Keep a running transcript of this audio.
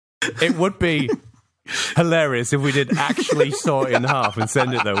It would be hilarious if we did actually saw it in half and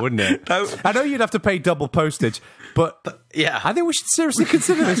send it, though, wouldn't it? No. I know you'd have to pay double postage, but yeah, I think we should seriously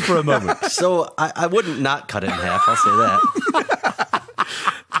consider this for a moment. So I wouldn't not cut it in half, I'll say that.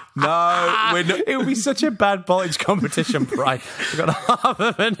 No, we're not. It would be such a bad voltage competition, Brian. We've got half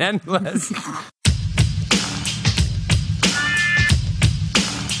of an endless.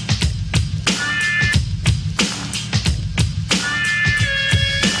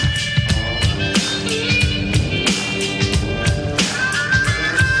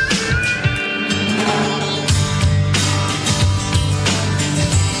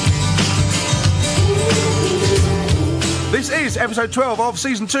 This is episode 12 of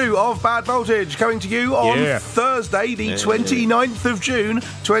season 2 of Bad Voltage, coming to you on Thursday, the 29th of June,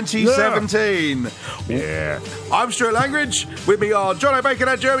 2017. Yeah. I'm Stuart Langridge. With me are Jono Bacon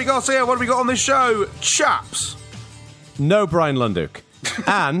and Jeremy Garcia. What have we got on this show? Chaps. No Brian Lunduke.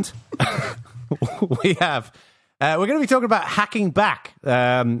 And we have... we're going to be talking about hacking back.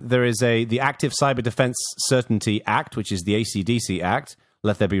 There is the Active Cyber Defense Certainty Act, which is the AC/DC Act.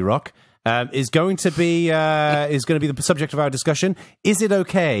 Let there be rock. Is going to be the subject of our discussion. Is it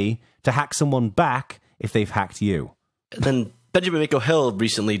okay to hack someone back if they've hacked you? Then Benjamin Mako-Hill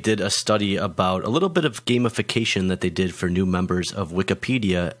recently did a study about a little bit of gamification that they did for new members of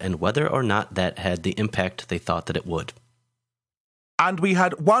Wikipedia and whether or not that had the impact they thought that it would. And we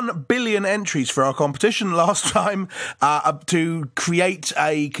had 1 billion entries for our competition last time to create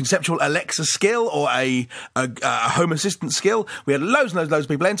a conceptual Alexa skill or a home assistant skill. We had loads and loads of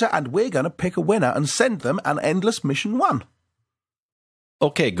people enter, and we're going to pick a winner and send them an endless mission 1.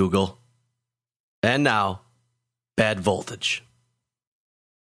 Okay, Google. And now, Bad Voltage.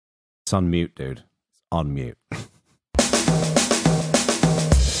 It's on mute, dude. It's on mute.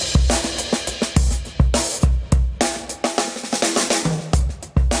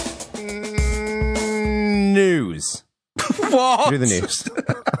 News. What? Do the news.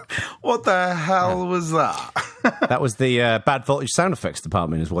 What the hell was that? That was the Bad Voltage sound effects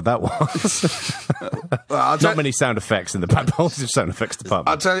department is what that was. Not many sound effects in the Bad Voltage sound effects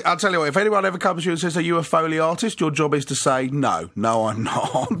department. I'll tell you what, if anyone ever comes to you and says, are you a Foley artist? Your job is to say, no, I'm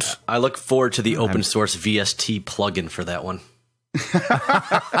not. I look forward to the open source VST plugin for that one.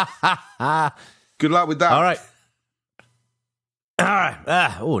 Good luck with that. All right.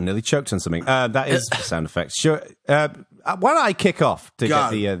 Nearly choked on something. That is sound effects. Sure. Why don't I kick off to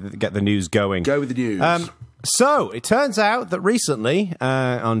get the news going? Go with the news. So it turns out that recently,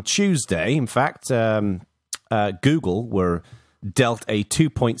 on Tuesday, in fact, Google were dealt a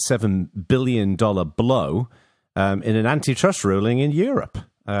 $2.7 billion blow in an antitrust ruling in Europe.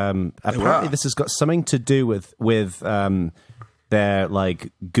 Apparently, this has got something to do with their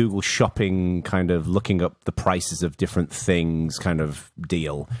like Google Shopping kind of looking up the prices of different things kind of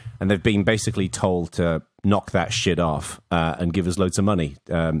deal. And they've been basically told to knock that shit off and give us loads of money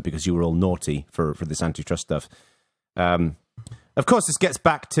because you were all naughty for this antitrust stuff. Of course, this gets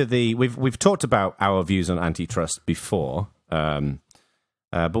back to we've talked about our views on antitrust before. But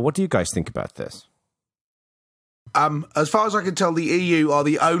what do you guys think about this? As far as I can tell, the EU are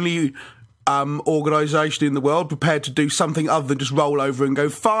the only organisation in the world prepared to do something other than just roll over and go,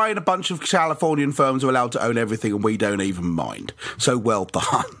 fine, a bunch of Californian firms are allowed to own everything and we don't even mind. So well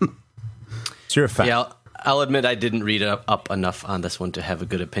done. So you're a fan. Yeah, I'll admit I didn't read up enough on this one to have a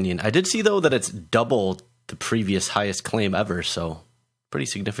good opinion. I did see, though, that it's double the previous highest claim ever, so pretty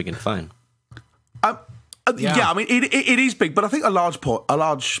significant fine. Yeah, I mean, it is big, but I think a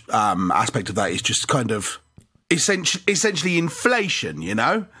large aspect of that is just kind of essentially inflation, you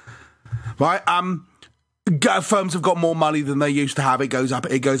know? Right, firms have got more money than they used to have. It goes up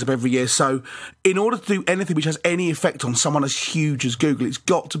every year. So in order to do anything which has any effect on someone as huge as Google, it's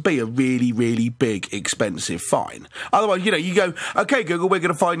got to be a really, really big, expensive fine. Otherwise, you go, okay, Google, we're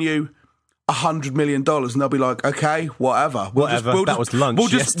going to fine you $100 million, and they'll be like, okay, whatever. That was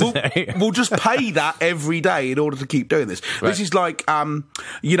lunch yesterday. We'll just pay that every day in order to keep doing this. Right. This is like,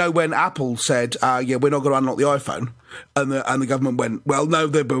 when Apple said, we're not going to unlock the iPhone, and the government went, well, no,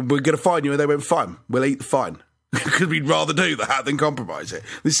 we're going to fine you, and they went, fine, we'll eat the fine. Because we'd rather do that than compromise it.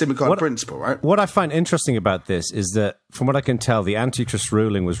 This similar kind of principle, right? What I find interesting about this is that, from what I can tell, the antitrust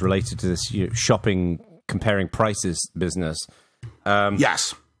ruling was related to this shopping, comparing prices business.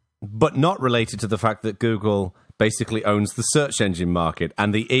 Yes. But not related to the fact that Google basically owns the search engine market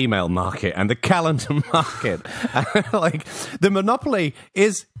and the email market and the calendar market. Like, the monopoly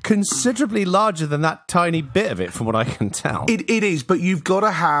is considerably larger than that tiny bit of it, from what I can tell. It is, but you've got to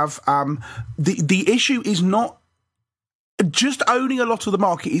have... the issue is not... Just owning a lot of the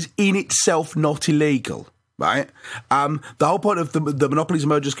market is in itself not illegal. right? The whole point of the Monopolies and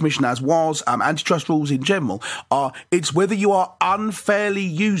Mergers Commission, as was, antitrust rules in general, it's whether you are unfairly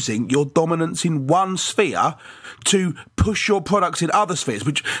using your dominance in one sphere to push your products in other spheres.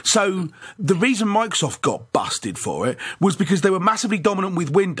 So the reason Microsoft got busted for it was because they were massively dominant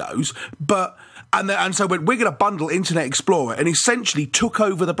with Windows, and so we're going to bundle Internet Explorer, and essentially took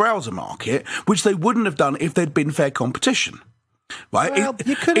over the browser market, which they wouldn't have done if there'd been fair competition. Right? Well,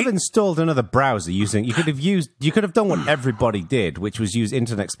 you could have installed another browser using. You could have done what everybody did, which was use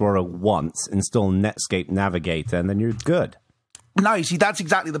Internet Explorer once, install Netscape Navigator, and then you're good. No, you see, that's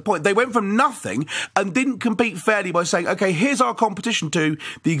exactly the point. They went from nothing and didn't compete fairly by saying, okay, here's our competition to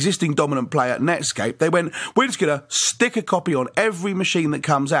the existing dominant player, Netscape. They went, we're just going to stick a copy on every machine that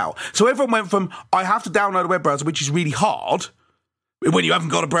comes out. So everyone went from, I have to download a web browser, which is really hard, when you haven't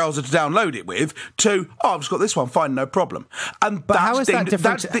got a browser to download it with, to, I've just got this one, fine, no problem. And but how is that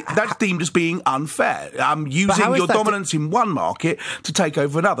different? That's deemed as being unfair. Using your dominance in one market to take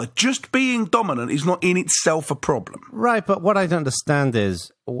over another. Just being dominant is not in itself a problem. Right, but what I don't understand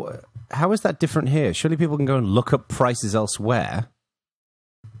is, how is that different here? Surely people can go and look up prices elsewhere.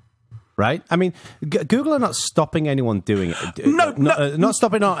 Right? I mean, Google are not stopping anyone doing it. Not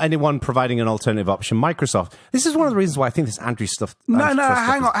stopping anyone providing an alternative option. Microsoft. This is one of the reasons why I think this antitrust stuff. Hang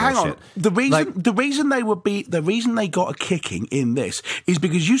on. The reason they got a kicking in this is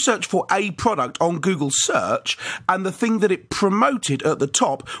because you search for a product on Google search, and the thing that it promoted at the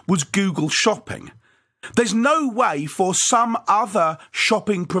top was Google Shopping. There's no way for some other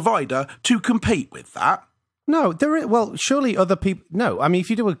shopping provider to compete with that. No, there is. Well, surely other people. No, I mean, if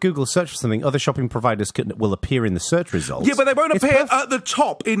you do a Google search for something, other shopping providers will appear in the search results. Yeah, but they won't appear at the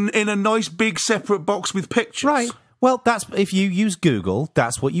top in a nice big separate box with pictures. Right. Well, if you use Google,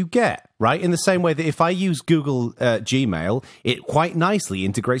 that's what you get, right? In the same way that if I use Google Gmail, it quite nicely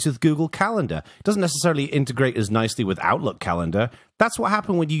integrates with Google Calendar. It doesn't necessarily integrate as nicely with Outlook Calendar. That's what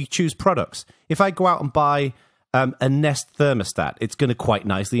happens when you choose products. If I go out and buy a Nest thermostat, it's going to quite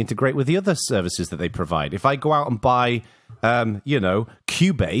nicely integrate with the other services that they provide. If I go out and buy,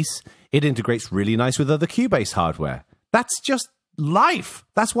 Cubase, it integrates really nice with other Cubase hardware. That's just life.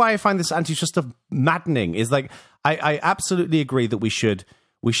 That's why I find this antitrust stuff maddening. Is like, I absolutely agree that we should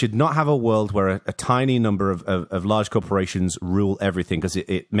not have a world where a tiny number of large corporations rule everything, because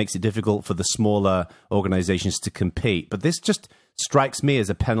it makes it difficult for the smaller organizations to compete. But this just strikes me as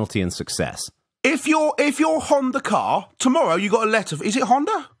a penalty in success. If you're Honda car, tomorrow you got a letter. Is it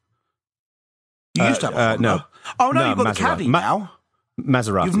Honda? You used to have a Honda. No. Oh, no, you've got Maserati. a Caddy now.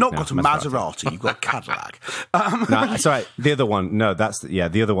 Maserati. You've not got a Maserati. You've got a Cadillac. No, sorry, the other one. No,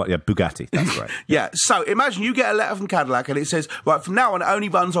 the other one. Yeah, Bugatti. That's right. Yeah, so imagine you get a letter from Cadillac and it says, right, from now on it only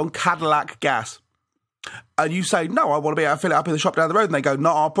runs on Cadillac gas. And you say, no, I want to be able to fill it up in the shop down the road. And they go,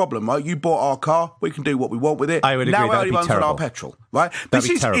 not our problem, right? You bought our car. We can do what we want with it. I would agree. Now it only runs on our petrol, right? This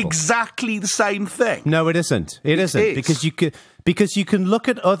is terrible. Exactly the same thing. No, it isn't. It isn't. Because you can look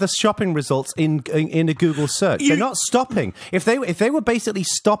at other shopping results in a Google search. They're not stopping. If they were basically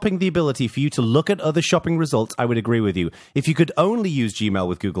stopping the ability for you to look at other shopping results, I would agree with you. If you could only use Gmail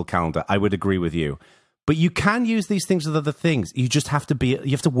with Google Calendar, I would agree with you. But you can use these things with other things. You just have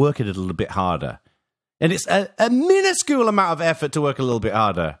to work at it a little bit harder. And it's a minuscule amount of effort to work a little bit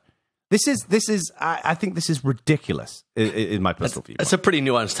harder. I think this is ridiculous in my personal view. It's a pretty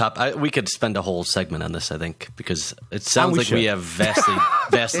nuanced topic. We could spend a whole segment on this, I think, because it sounds like we have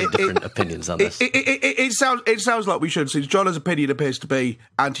vastly different opinions on this. It sounds like we should. Since Jono's opinion appears to be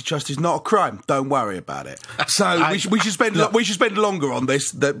antitrust is not a crime, don't worry about it. So we should spend longer on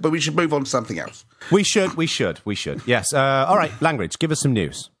this, but we should move on to something else. We should. Yes. All right, Langridge, give us some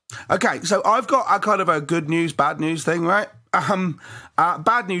news. Okay, so I've got a kind of a good news, bad news thing, right?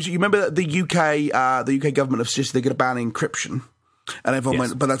 Bad news. You remember that the UK government have suggested they're going to ban encryption, and everyone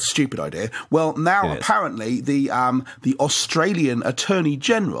went, "But that's a stupid idea." Well, now apparently the Australian Attorney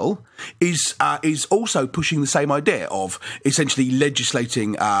General is also pushing the same idea of essentially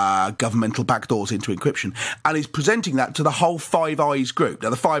legislating governmental backdoors into encryption, and is presenting that to the whole Five Eyes group.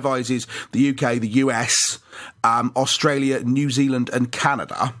 Now, the Five Eyes is the UK, the US, Australia, New Zealand, and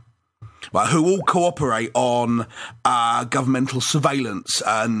Canada. Right, who all cooperate on governmental surveillance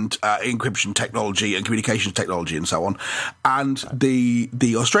and encryption technology and communications technology and so on. And the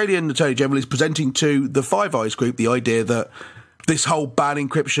Australian Attorney General is presenting to the Five Eyes group the idea that this whole ban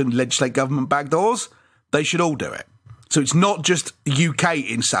encryption, legislate government backdoors, they should all do it. So it's not just UK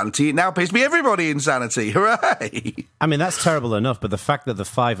insanity. It now appears to be everybody insanity. Hooray! I mean, that's terrible enough, but the fact that the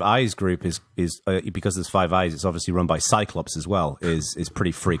Five Eyes group is because there's Five Eyes, it's obviously run by Cyclops as well, is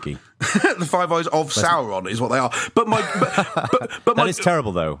pretty freaky. The Five Eyes of Sauron is what they are. But that is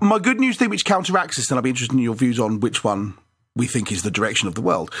terrible, though. My good news thing, which counteracts this, and I'll be interested in your views on which one we think is the direction of the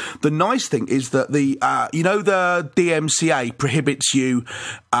world. The nice thing is that the DMCA prohibits you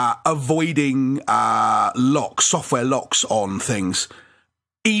avoiding software locks on things,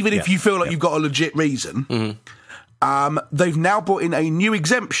 even if you feel like you've got a legit reason. Mm-hmm. They've now brought in a new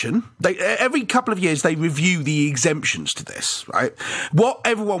exemption. Every couple of years, they review the exemptions to this, right? What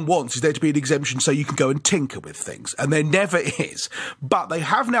everyone wants is there to be an exemption so you can go and tinker with things, and there never is. But they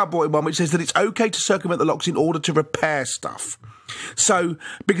have now brought in one which says that it's okay to circumvent the locks in order to repair stuff. So,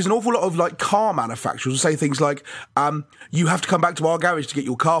 because an awful lot of like car manufacturers will say things like, you have to come back to our garage to get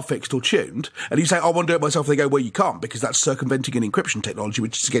your car fixed or tuned. And you say, I want to do it myself. They go, well, you can't, because that's circumventing an encryption technology,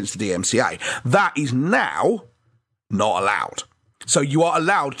 which is against the DMCA. That is now not allowed. So you are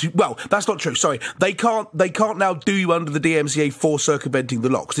allowed to, well, that's not true. Sorry. They can't now do you under the DMCA for circumventing the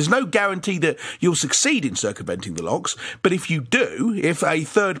locks. There's no guarantee that you'll succeed in circumventing the locks. But if you do, if a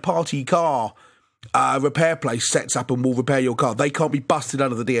third party car repair place sets up and will repair your car, they can't be busted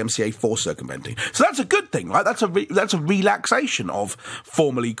under the DMCA for circumventing. So that's a good thing, right? That's a relaxation of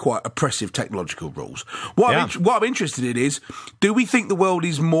formerly quite oppressive technological rules. What I'm interested in is, do we think the world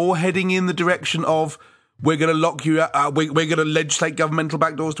is more heading in the direction of we're going to lock you out, we're going to legislate governmental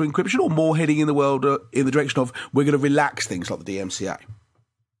backdoors to encryption, or more heading in the world in the direction of we're going to relax things like the DMCA?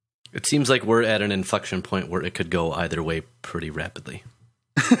 It seems like we're at an inflection point where it could go either way pretty rapidly.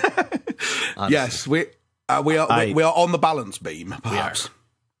 Yes, we are on the balance beam, perhaps.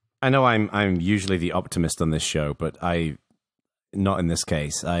 I know I'm usually the optimist on this show, but not in this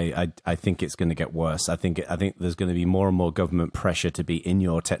case. I think it's going to get worse. I think there's going to be more and more government pressure to be in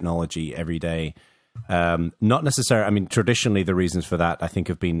your technology every day. Not necessarily. I mean, traditionally the reasons for that I think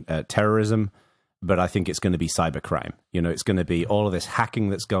have been terrorism, but I think it's going to be cybercrime. You know, it's going to be all of this hacking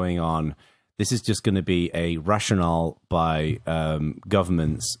that's going on. This is just going to be a rationale by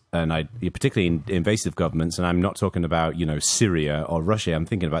governments, and particularly in invasive governments. And I'm not talking about Syria or Russia. I'm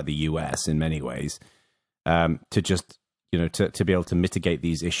thinking about the US in many ways, to just to be able to mitigate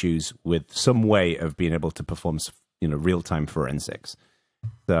these issues with some way of being able to perform real time forensics.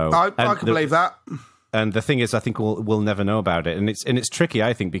 So I can believe that. And the thing is, I think we'll never know about it, and it's tricky.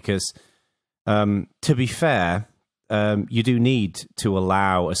 I think because to be fair. You do need to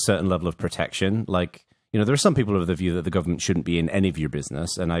allow a certain level of protection. Like, there are some people of the view that the government shouldn't be in any of your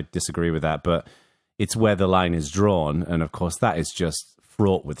business, and I disagree with that, but it's where the line is drawn, and of course that is just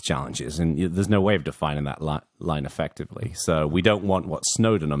fraught with challenges, and there's no way of defining that line effectively. So we don't want what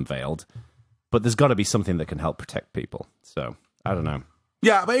Snowden unveiled, but there's got to be something that can help protect people. So, I don't know.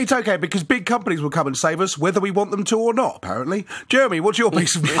 Yeah, but it's okay, because big companies will come and save us, whether we want them to or not, apparently. Jeremy, what's your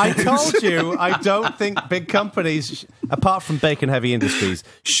piece of news? I told you, I don't think big companies, apart from bacon-heavy industries,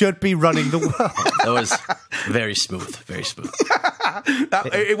 should be running the world. That was very smooth, very smooth.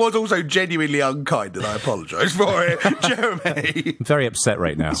 It was also genuinely unkind, and I apologise for it. Jeremy. I'm very upset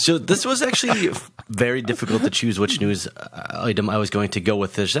right now. So this was actually very difficult to choose which news item I was going to go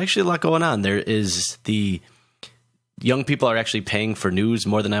with. There's actually a lot going on. There is the young people are actually paying for news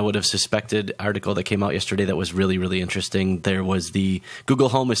more than I would have suspected article that came out yesterday that was really, really interesting. There was the Google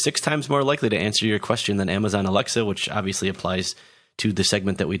Home is 6 times more likely to answer your question than Amazon Alexa, which obviously applies to the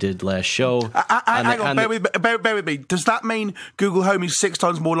segment that we did last show. Hang on, bear with me. Does that mean Google Home is 6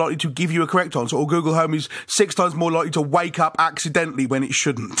 times more likely to give you a correct answer, or Google Home is 6 times more likely to wake up accidentally when it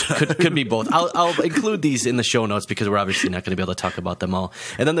shouldn't? Could be both. I'll include these in the show notes because we're obviously not going to be able to talk about them all.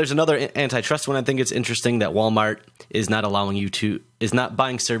 And then there's another antitrust one. I think it's interesting that Walmart is not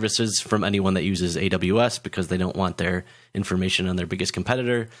buying services from anyone that uses AWS because they don't want their information on their biggest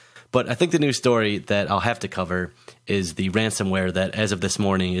competitor. But I think the news story that I'll have to cover is the ransomware that, as of this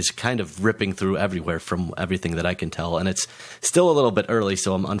morning, is kind of ripping through everywhere from everything that I can tell. And it's still a little bit early,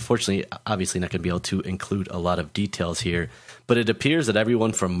 so I'm unfortunately obviously not going to be able to include a lot of details here. But it appears that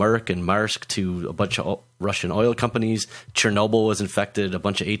everyone from Merck and Maersk to a bunch of Russian oil companies, Chernobyl was infected, a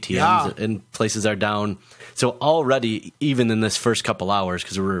bunch of ATMs and places are down. So already, even in this first couple hours,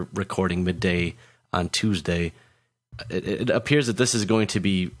 because we're recording midday on Tuesday, it appears that this is going to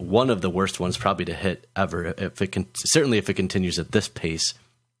be one of the worst ones probably to hit ever, certainly if it continues at this pace.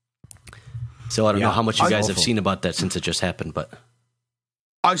 So I don't know how much you guys have seen about that since it just happened, but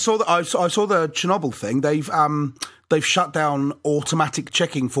I saw the Chernobyl thing. They've shut down automatic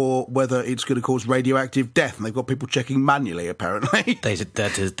checking for whether it's going to cause radioactive death, and they've got people checking manually. Apparently,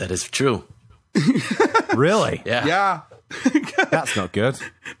 that is true. Really? Yeah. That's not good.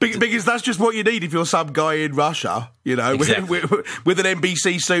 Because that's just what you need if you're some guy in Russia, you know, Exactly. with an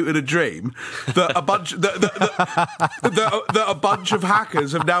NBC suit and a dream. That a bunch of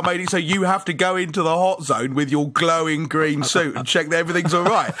hackers have now made it so you have to go into the hot zone with your glowing green suit and check that everything's all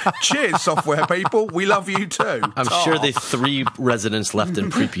right. Cheers, software people. We love you too. I'm sure the 3 residents left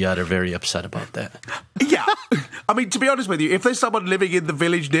in Pripyat are very upset about that. Yeah. I mean, to be honest with you, if there's someone living in the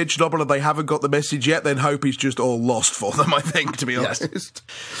village near Chernobyl and they haven't got the message yet, then hope is just all lost for them, I think, to be honest.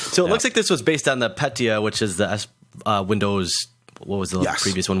 So it looks like this was based on the Petya, which is the Windows, what was the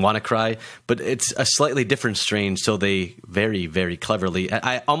previous one, WannaCry, but it's a slightly different strain, so they very, very cleverly,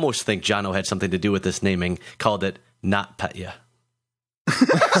 I almost think Jono had something to do with this naming, called it Not-Petya.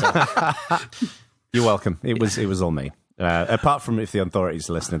 You're welcome. It was all me. Apart from if the authorities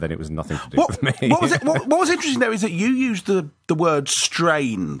are listening, then it was nothing to do with me. What was interesting there is that you used the word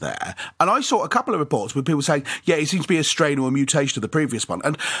strain there, and I saw a couple of reports with people saying, yeah, it seems to be a strain or a mutation of the previous one.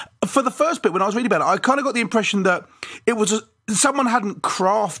 And for the first bit, when I was reading about it, I kind of got the impression that it was someone hadn't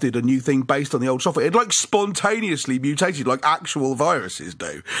crafted a new thing based on the old software. It like spontaneously mutated like actual viruses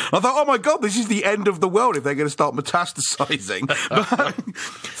do. I thought, oh my God, this is the end of the world if they're going to start metastasizing. But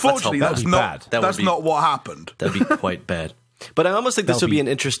fortunately, that's not what happened. That'd be quite bad. But I almost think this would be an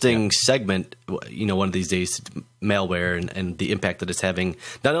interesting segment, you know, one of these days, malware and the impact that it's having,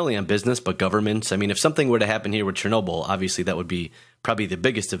 not only on business, but governments. I mean, if something were to happen here with Chernobyl, obviously that would be probably the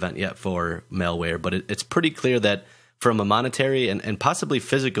biggest event yet for malware. But it's pretty clear that from a monetary and possibly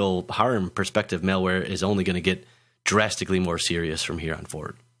physical harm perspective, malware is only going to get drastically more serious from here on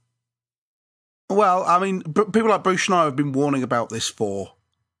forward. Well, I mean, people like Bruce Schneier have been warning about this for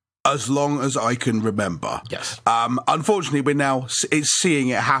as long as I can remember. Yes. Unfortunately, we're now seeing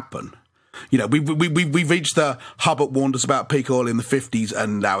it happen. You know, we've reached the Hubbard warned us about peak oil in the 50s,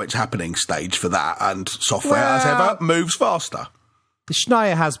 and now it's happening stage for that. And software, as ever, moves faster.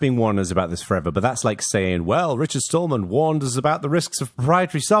 Schneier has been warning us about this forever, but that's like saying, well, Richard Stallman warned us about the risks of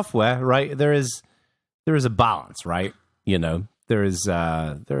proprietary software, right? There is a balance, right? You know, there is. Hang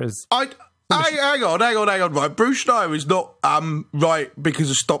on, right? Bruce Schneier is not right because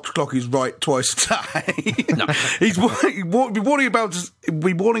a stopped clock is right twice a day. No. He's warning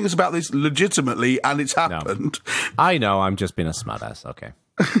us about this legitimately, and it's happened. No. I know, I'm just being a smartass. Okay.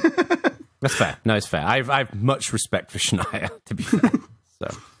 That's fair. No, it's fair. I've much respect for Schneier, to be fair. So,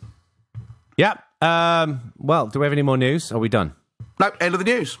 yeah. Well, do we have any more news? Are we done? No, end of the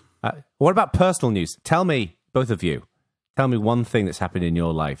news. What about personal news? Tell me, both of you, tell me one thing that's happened in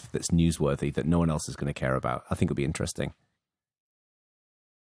your life that's newsworthy that no one else is going to care about. I think it'll be interesting.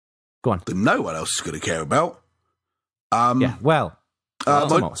 Go on. That no one else is going to care about. Yeah, well,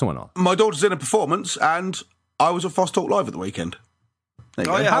 someone else. My daughter's in a performance, and I was at FOSS Talk Live at the weekend.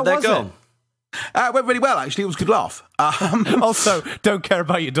 How'd that go? It went really well, actually. It was a good laugh. Also, don't care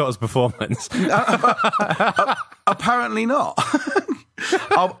about your daughter's performance. Apparently not.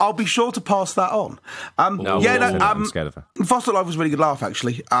 I'll be sure to pass that on. I'm scared of her. FOSS Talk Live was a really good laugh,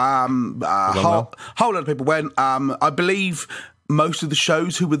 actually. Whole lot of people went. I believe most of the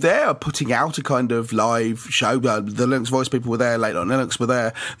shows who were there are putting out a kind of live show. The Linux Voice people were there, Late on Linux were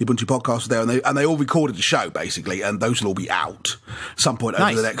there, the Ubuntu podcast was there, and they all recorded the show, basically, and those will all be out some point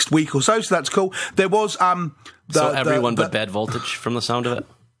over the next week or so that's cool. There was... so everyone but Bad Voltage from the sound of it?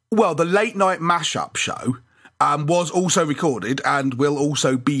 Well, the late night mashup show was also recorded and will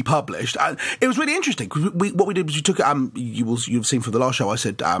also be published. And it was really interesting. What we did was we took you've seen from the last show, I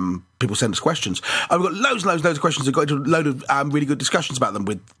said people sent us questions. And we got loads of questions and got into a load of really good discussions about them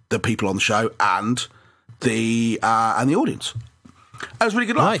with the people on the show and the audience. And it was really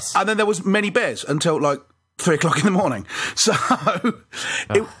good. Nice. And then there was many bears until like 3 o'clock in the morning. So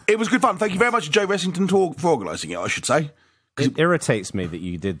it was good fun. Thank you very much to Joe Ressington for organising it, I should say. It irritates me that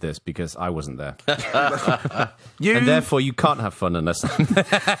you did this because I wasn't there. And therefore you can't have fun unless I'm there.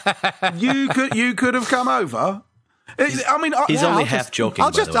 You could have come over. I mean, he's only half joking.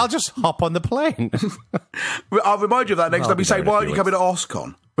 I'll just hop on the plane. I'll remind you of that next time you say, "Why aren't you coming to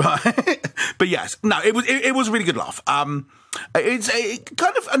OSCON?" Right? But yes, no, it was a really good laugh. It's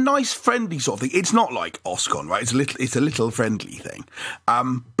kind of a nice, friendly sort of thing. It's not like OSCON, right? It's a little friendly thing.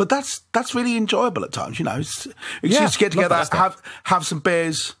 But that's really enjoyable at times. You know, it's just get together, have some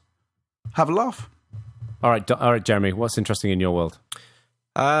beers, have a laugh. All right, Jeremy. What's interesting in your world?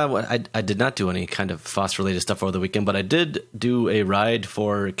 I did not do any kind of FOSS-related stuff over the weekend, but I did do a ride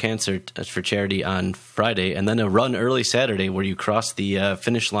for cancer for charity on Friday, and then a run early Saturday where you cross the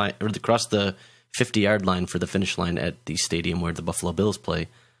finish line, or cross the 50-yard line for the finish line at the stadium where the Buffalo Bills play.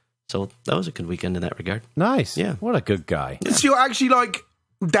 So that was a good weekend in that regard. Nice. Yeah. What a good guy. So you're actually like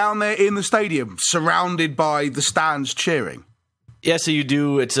down there in the stadium, surrounded by the stands cheering? Yeah, so you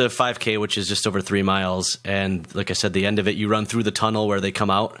do, it's a 5K, which is just over 3 miles. And like I said, the end of it, you run through the tunnel where they come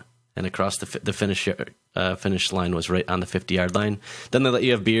out and across the finish line was right on the 50-yard line. Then they let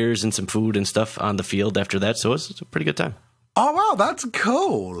you have beers and some food and stuff on the field after that. So it's a pretty good time. Oh, wow, that's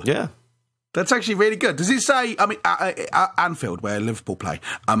cool. Yeah. That's actually really good. Does it say, I mean, Anfield, where Liverpool play,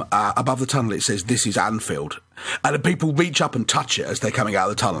 above the tunnel it says, "This is Anfield." And the people reach up and touch it as they're coming out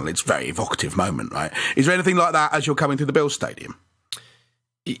of the tunnel. It's a very evocative moment, right? Is there anything like that as you're coming through the Bills Stadium?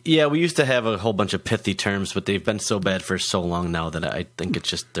 Yeah, we used to have a whole bunch of pithy terms, but they've been so bad for so long now that I think it's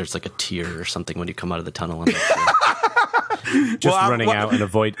just, there's like a tear or something when you come out of the tunnel. Just running out and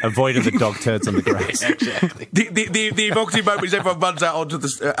avoiding the dog turds on the grass. Exactly. The evocative moment is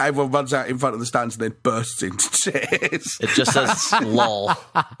everyone runs out in front of the stands and then bursts into tears. It just says "lol"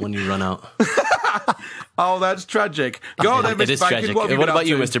 when you run out. Oh, that's tragic. Go on, then, Mr. It is Bacon. tragic. What about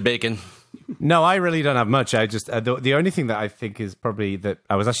you, Mr. Bacon? No, I really don't have much. I just the only thing that I think is probably that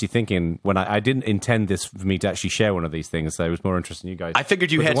I was actually thinking when I didn't intend this for me to actually share one of these things. So I was more interested in you guys. I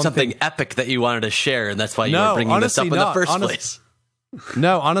figured you had something epic that you wanted to share, and that's why you were bringing this up in the first place.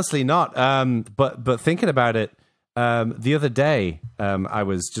 No, honestly not. But thinking about it, the other day I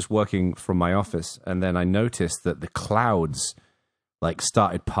was just working from my office, and then I noticed that the clouds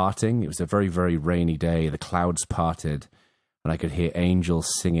started parting. It was a very, very rainy day. The clouds parted, and I could hear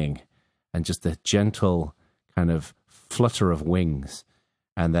angels singing, and just a gentle kind of flutter of wings.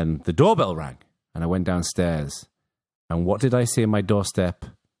 And then the doorbell rang, and I went downstairs. And what did I see on my doorstep?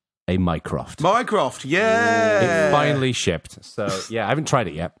 A Mycroft. Mycroft, yeah. It finally shipped. So, yeah, I haven't tried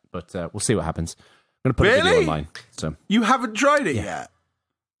it yet, but we'll see what happens. I'm going to put a video online. So you haven't tried it yet?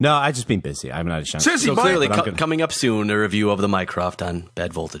 No, I've just been busy. I haven't had a chance. So clearly, coming up soon, a review of the Mycroft on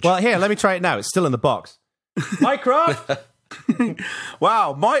Bad Voltage. Well, here, let me try it now. It's still in the box. Mycroft!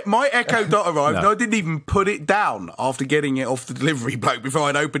 Wow, my Echo Dot arrived and I didn't even put it down after getting it off the delivery bloke before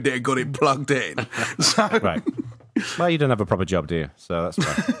I'd opened it and got it plugged in. So. Right. Well, you don't have a proper job, do you? So that's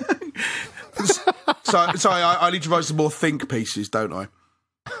fine. Sorry, I need to write some more think pieces, don't I?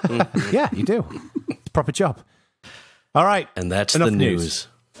 Yeah, you do. It's a proper job. All right. And that's the news.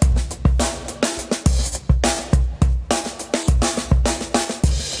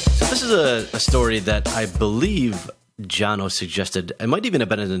 So this is a story that I believe Jono suggested. It might even have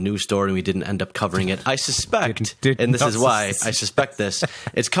been in a news story and we didn't end up covering it. I suspect, and this is why I suspect this,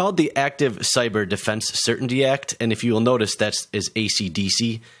 it's called the Active Cyber Defense Certainty Act, and if you will notice, that is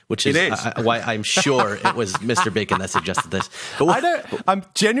AC/DC, which is why I'm sure it was Mr. Bacon that suggested this. But I'm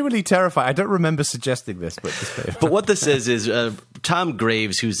genuinely terrified. I don't remember suggesting this. But what this is Tom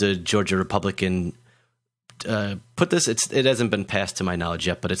Graves, who's a Georgia Republican, put this, it hasn't been passed to my knowledge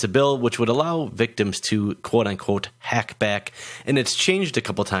yet, but it's a bill which would allow victims to quote-unquote hack back, and it's changed a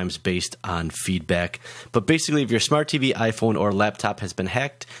couple times based on feedback. But basically, if your smart TV, iPhone, or laptop has been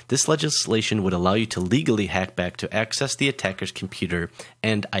hacked, this legislation would allow you to legally hack back to access the attacker's computer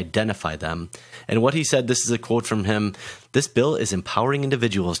and identify them. And what he said, this is a quote from him, "This bill is empowering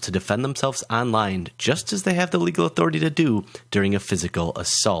individuals to defend themselves online just as they have the legal authority to do during a physical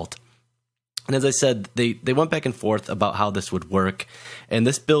assault." And as I said, they went back and forth about how this would work. And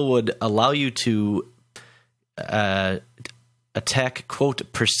this bill would allow you to attack,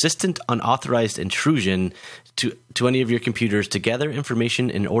 quote, persistent unauthorized intrusion to any of your computers to gather information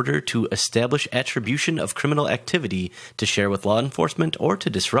in order to establish attribution of criminal activity to share with law enforcement or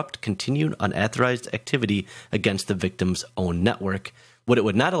to disrupt continued unauthorized activity against the victim's own network. What it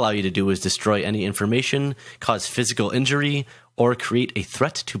would not allow you to do is destroy any information, cause physical injury, or create a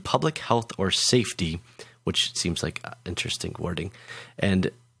threat to public health or safety, which seems like interesting wording.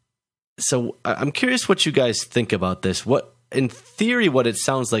 And so I'm curious what you guys think about this. In theory, what it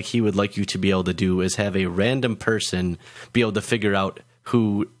sounds like he would like you to be able to do is have a random person be able to figure out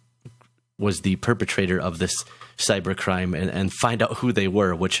who was the perpetrator of this cybercrime and find out who they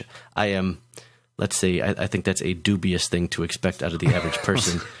were, which I am... Let's say, I think that's a dubious thing to expect out of the average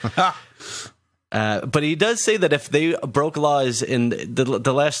person. But he does say that if they broke laws in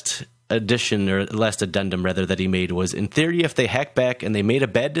the last edition, or last addendum rather, that he made was, in theory, if they hacked back and they made a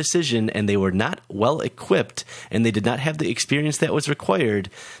bad decision and they were not well equipped and they did not have the experience that was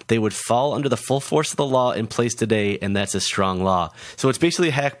required, they would fall under the full force of the law in place today, and that's a strong law. So it's basically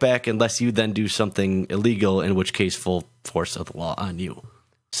a hack back unless you then do something illegal, in which case full force of the law on you.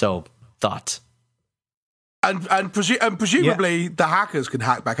 So, thoughts? And presumably the hackers can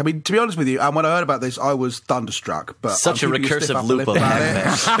hack back. I mean, to be honest with you, and when I heard about this, I was thunderstruck. But such a recursive loop of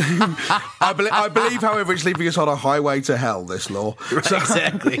hackbacks. I believe, however, it's leaving us on a highway to hell, this law. Right,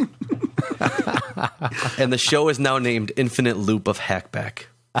 exactly. And the show is now named Infinite Loop of Hackback.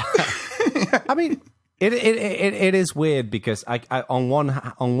 I mean, it is weird because I on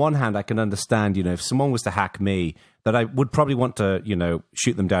one hand I can understand, if someone was to hack me, that I would probably want to,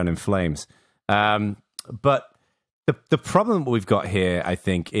 shoot them down in flames. But the problem we've got here, I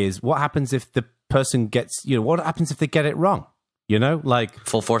think, is what happens if the person gets, what happens if they get it wrong? Like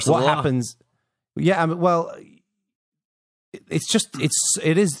full force of the law. What happens? Yeah, I mean, well,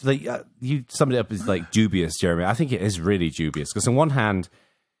 it is like you summed it up as like dubious, Jeremy. I think it is really dubious because on one hand,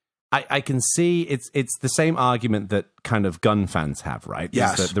 I can see it's the same argument that kind of gun fans have, right?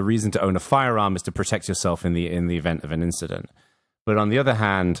 Yes. Is that the reason to own a firearm is to protect yourself in the event of an incident. But on the other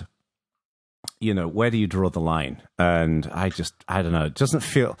hand, where do you draw the line? And I don't know. It doesn't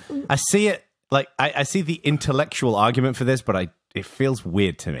feel. I see it like I see the intellectual argument for this, but it feels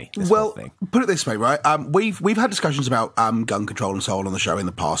weird to me. Well, put it this way, right? We've had discussions about gun control and so on the show in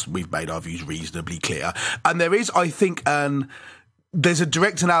the past. We've made our views reasonably clear, and there is, I think, there's a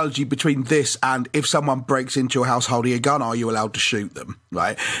direct analogy between this and if someone breaks into your house holding a gun, are you allowed to shoot them,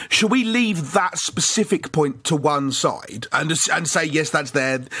 right? Should we leave that specific point to one side and say, yes, that's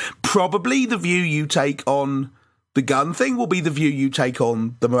there? Probably the view you take on the gun thing will be the view you take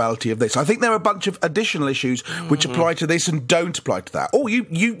on the morality of this. I think there are a bunch of additional issues which apply to this and don't apply to that. Or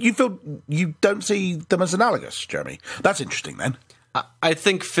you feel you don't see them as analogous, Jeremy. That's interesting then. I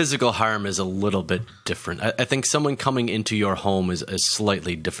think physical harm is a little bit different. I think someone coming into your home is a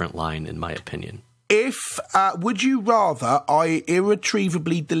slightly different line, in my opinion. Would you rather I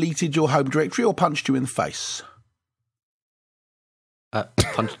irretrievably deleted your home directory or punched you in the face?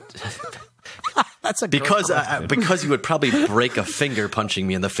 That's because you would probably break a finger punching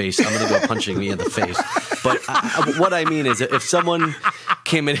me in the face. I'm going to go punching me in the face. But what I mean is, if someone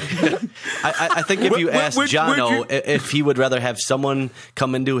came in, I think if you asked Jono if he would rather have someone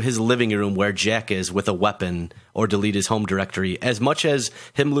come into his living room where Jack is with a weapon or delete his home directory, as much as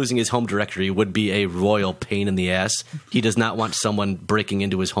him losing his home directory would be a royal pain in the ass, he does not want someone breaking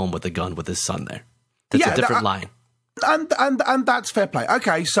into his home with a gun with his son there. That's a different line. And that's fair play.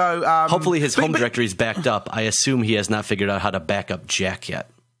 Okay, so hopefully his home directory is backed up. I assume he has not figured out how to back up Jack yet.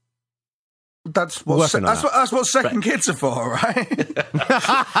 That's what second kids are for, right?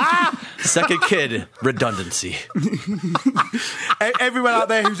 Second kid redundancy. Everyone out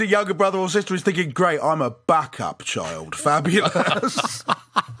there who's a younger brother or sister is thinking, "Great, I'm a backup child. Fabulous."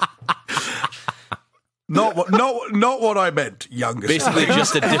 Not what I meant, youngest. Basically,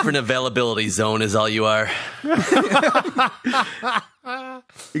 just a different availability zone is all you are.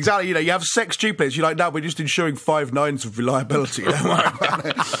 Exactly. You have sex duplets. You're like, no, we're just ensuring 5 nines of reliability. Don't worry about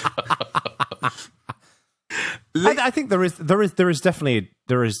it. I think there is definitely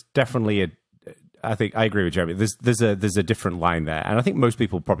a. I think I agree with Jeremy. There's a different line there, and I think most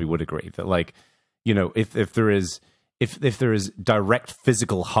people probably would agree that, like, if there is direct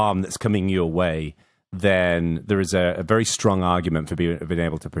physical harm that's coming your way, then there is a very strong argument for being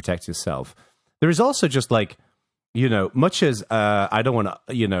able to protect yourself. There is also just like, much as I don't want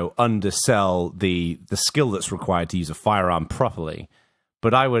to, undersell the skill that's required to use a firearm properly,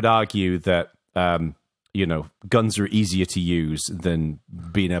 but I would argue that, guns are easier to use than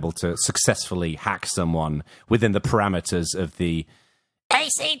being able to successfully hack someone within the parameters of the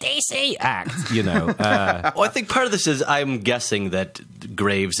ACDC Act, Well, I think part of this is I'm guessing that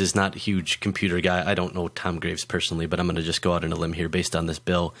Graves is not a huge computer guy. I don't know Tom Graves personally, but I'm going to just go out on a limb here based on this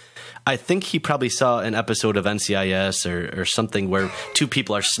bill. I think he probably saw an episode of NCIS or something where two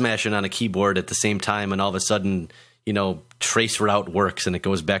people are smashing on a keyboard at the same time, and all of a sudden, trace route works and it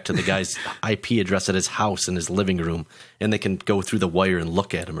goes back to the guy's IP address at his house in his living room, and they can go through the wire and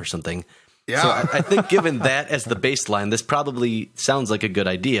look at him or something. Yeah. So I think given that as the baseline, this probably sounds like a good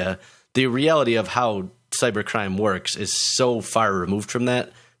idea. The reality of how cybercrime works is so far removed from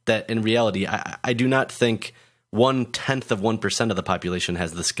that in reality, I do not think 0.1% of 1% of the population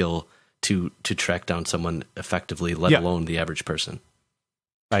has the skill to track down someone effectively, let alone the average person.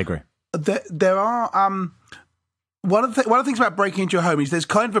 I agree. There are one of the things about breaking into your home is there's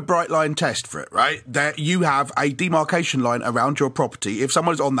kind of a bright line test for it, right? That you have a demarcation line around your property. If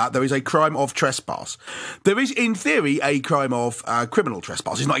someone is on that, there is a crime of trespass. There is, in theory, a crime of criminal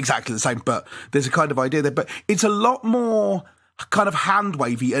trespass. It's not exactly the same, but there's a kind of idea there. But it's a lot more kind of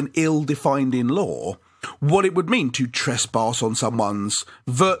hand-wavy and ill-defined in law what it would mean to trespass on someone's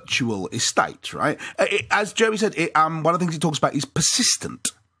virtual estate, right? As Jeremy said, one of the things he talks about is persistent.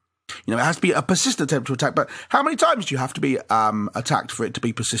 It has to be a persistent attempt to attack, but how many times do you have to be attacked for it to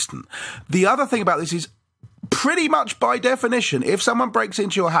be persistent? The other thing about this is, pretty much by definition, if someone breaks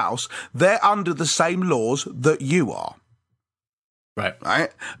into your house, they're under the same laws that you are. Right.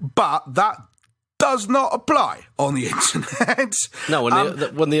 Right? But that does not apply on the internet. No,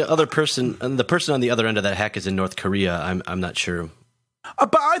 when the other person and the person on the other end of that hack is in North Korea, I'm not sure.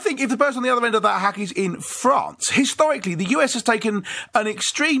 But I think if the person on the other end of that hack is in France, historically, the US has taken an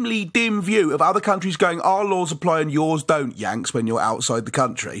extremely dim view of other countries going, our laws apply and yours don't, Yanks, when you're outside the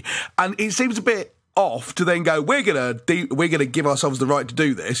country. And it seems a bit off to then go, we're gonna give ourselves the right to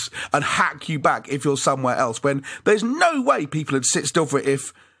do this and hack you back if you're somewhere else, when there's no way people would sit still for it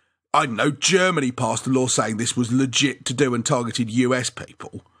if, I don't know, Germany passed a law saying this was legit to do and targeted US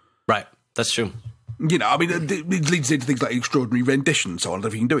people. Right, that's true. You know, I mean, it leads into things like extraordinary rendition and so on. I don't know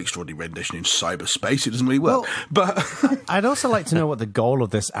if you can do extraordinary rendition in cyberspace. It doesn't really work. But I'd also like to know what the goal of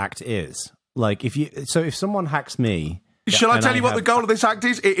this act is. Like, if someone hacks me... Shall I tell you what the goal of this act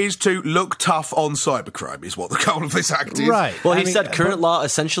is? It is to look tough on cybercrime, is what the goal of this act is. Right. Well, he said current law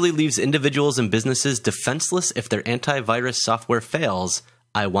essentially leaves individuals and businesses defenseless if their antivirus software fails.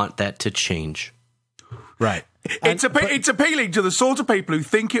 I want that to change. Right. It's appealing to the sort of people who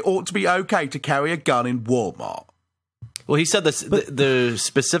think it ought to be okay to carry a gun in Walmart. Well, he said this. The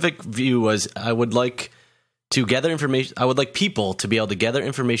specific view was, I would like to gather information. I would like people to be able to gather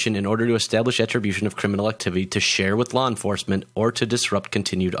information in order to establish attribution of criminal activity, to share with law enforcement, or to disrupt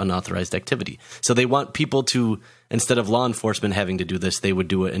continued unauthorized activity. So they want people to, instead of law enforcement having to do this, they would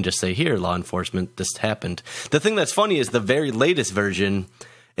do it and just say, here, law enforcement, this happened. The thing that's funny is the very latest version,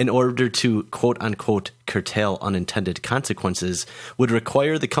 in order to quote-unquote curtail unintended consequences, would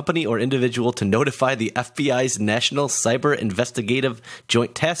require the company or individual to notify the FBI's National Cyber Investigative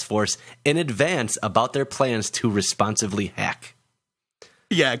Joint Task Force in advance about their plans to responsively hack.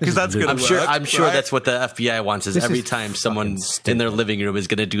 Yeah, because that's going to work. I'm sure that's what the FBI wants, is every time someone in their living room is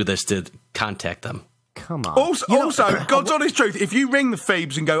going to do this, to contact them. Come on. Also, God's honest truth, if you ring the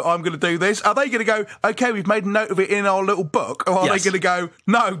Phoebes and go, I'm going to do this, are they going to go, okay, we've made a note of it in our little book? Or are they going to go,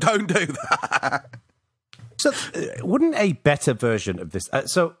 no, don't do that? So wouldn't a better version of this...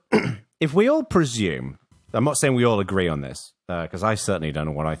 so if we all presume... I'm not saying we all agree on this, because I certainly don't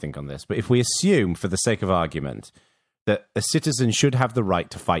know what I think on this, but if we assume, for the sake of argument, that a citizen should have the right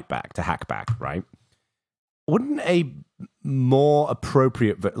to fight back, to hack back, right? Wouldn't a more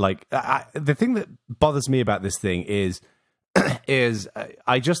appropriate, the thing that bothers me about this thing is I've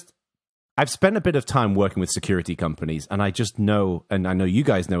spent a bit of time working with security companies, and I just know, and I know you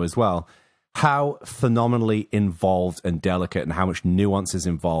guys know as well, how phenomenally involved and delicate and how much nuance is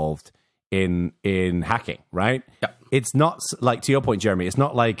involved in hacking, right? Yeah. It's not like, to your point, Jeremy, it's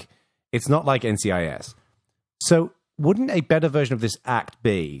not like NCIS. So wouldn't a better version of this act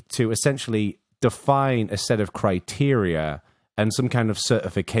be to essentially define a set of criteria and some kind of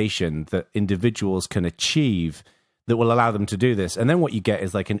certification that individuals can achieve that will allow them to do this? And then what you get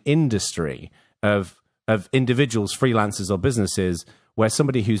is like an industry of individuals, freelancers or businesses, where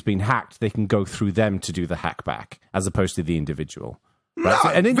somebody who's been hacked, they can go through them to do the hack back, as opposed to the individual. Right? No, so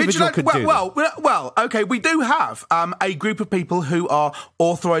an individual could do well, okay, we do have a group of people who are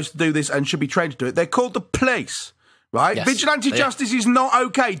authorised to do this and should be trained to do it. They're called the police. Right? Yes, vigilante justice is not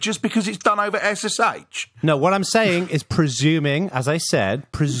okay just because it's done over SSH. No, what I'm saying is presuming, as I said,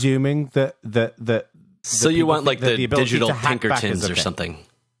 that so you want like the digital Pinkertons or something.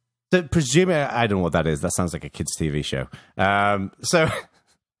 So presuming, I don't know what that is. That sounds like a kids' TV show. So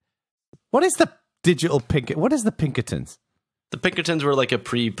what is the digital Pinkerton? What is the Pinkertons? The Pinkertons were like a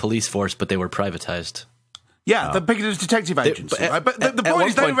pre-police force, but they were privatized. Yeah, the Pinkertons detective agency. Right? But the point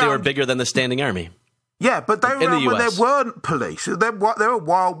is, they were bigger than the Standing Army. Yeah, but they were around when there weren't police. They're a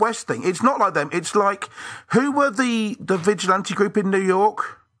Wild West thing. It's not like them. It's like, who were the vigilante group in New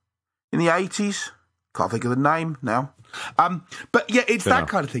York in the 80s? Can't think of the name now. But yeah, it's that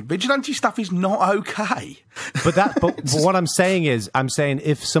kind of thing. Vigilante stuff is not okay. But what I'm saying is,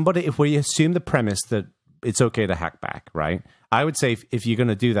 if we assume the premise that it's okay to hack back, right? I would say if you're going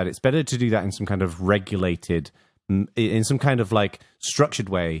to do that, it's better to do that in some kind of regulated, in some kind of like structured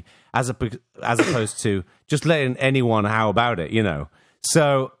way, as opposed to just letting anyone how about it, you know?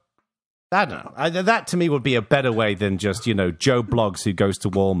 So I don't know. That to me would be a better way than just, you know, Joe Blogs who goes to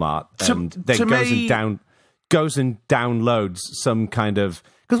Walmart and then goes and downloads some kind of...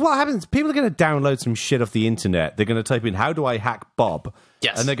 Because what happens, people are going to download some shit off the internet. They're going to type in, how do I hack Bob?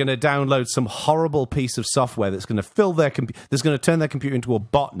 Yes. And they're going to download some horrible piece of software that's going to fill their that's going to turn their computer into a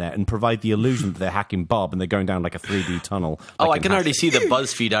botnet and provide the illusion that they're hacking Bob, and they're going down like a 3D tunnel. I can already see the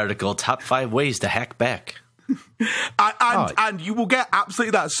BuzzFeed article, top 5 ways to hack back. And you will get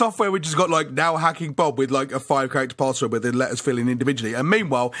absolutely that software which has got like now hacking Bob with like a 5-character password with the letters fill in individually, and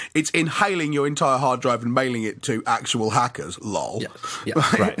meanwhile it's inhaling your entire hard drive and mailing it to actual hackers. Lol. Yeah.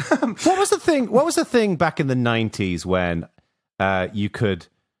 Right. What was the thing back in the 90s when you could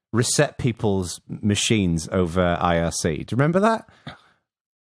reset people's machines over IRC. Do you remember that?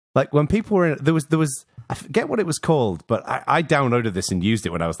 Like when people were in, there was I forget what it was called, but I downloaded this and used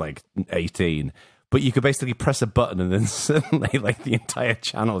it when I was like 18. But you could basically press a button and then suddenly like the entire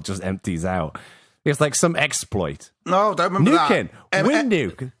channel just empties out. It's like some exploit. No, don't remember Nuking. that.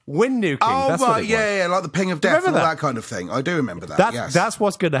 Wind nuking. Oh, that's right, what it was. yeah, like the ping of death and all that? that kind of thing. I do remember that, yes. That's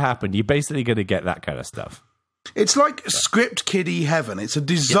what's going to happen. You're basically going to get that kind of stuff. It's like script kiddie heaven. It's a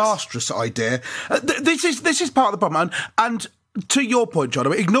disastrous idea. This is part of the problem. And to your point,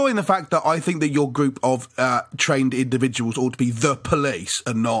 Jono, ignoring the fact that I think that your group of trained individuals ought to be the police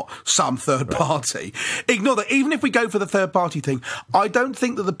and not some third party, ignore that. Even if we go for the third party thing, I don't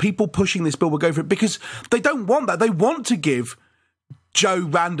think that the people pushing this bill will go for it because they don't want that. They want to give Joe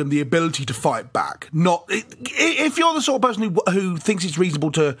Random the ability to fight back. Not if you're the sort of person who thinks it's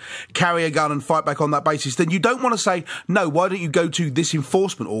reasonable to carry a gun and fight back on that basis, then you don't want to say, no, why don't you go to this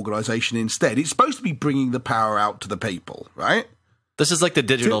enforcement organisation instead? It's supposed to be bringing the power out to the people, right? This is like the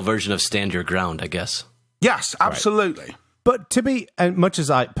digital version of Stand Your Ground, I guess. Yes, absolutely. Right. But to be, and much as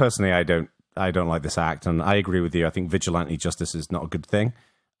I personally, I don't like this act, and I agree with you. I think vigilante justice is not a good thing.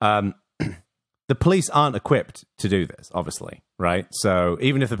 The police aren't equipped to do this, obviously, right? So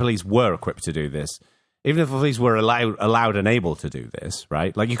even if the police were equipped to do this, even if the police were allowed and able to do this,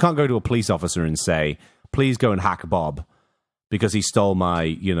 right? Like you can't go to a police officer and say, please go and hack Bob because he stole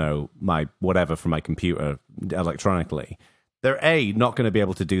my whatever from my computer electronically. They're A, not going to be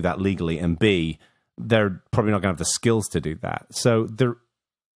able to do that legally, and B, they're probably not going to have the skills to do that. So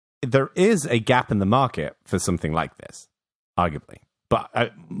there is a gap in the market for something like this, arguably.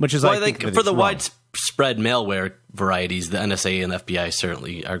 But much as I think for the widespread malware varieties, the NSA and the FBI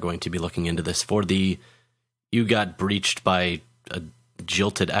certainly are going to be looking into this. For the you got breached by a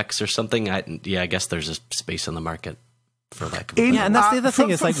jilted ex or something, I guess there's a space on the market for that. Yeah, and that's the other thing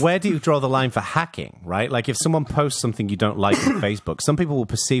is like, where do you draw the line for hacking, right? Like if someone posts something you don't like on Facebook, some people will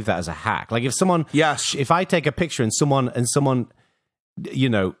perceive that as a hack. Like if someone, if I take a picture and someone,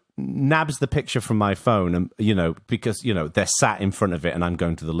 nabs the picture from my phone and because they're sat in front of it and I'm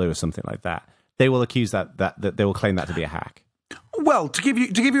going to the loo or something like that, they will accuse that they will claim that to be a hack. Well, to give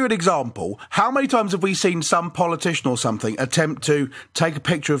you an example, how many times have we seen some politician or something attempt to take a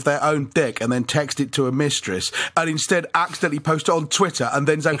picture of their own dick and then text it to a mistress and instead accidentally post it on Twitter and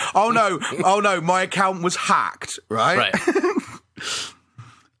then say, oh no, my account was hacked, right?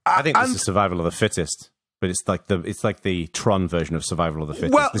 I think this is survival of the fittest. But it's like the Tron version of survival of the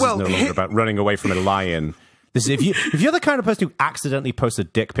fittest. This is no longer about running away from a lion. This is, if you're the kind of person who accidentally posts a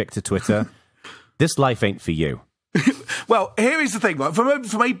dick pic to Twitter, this life ain't for you. Well, here is the thing, right? From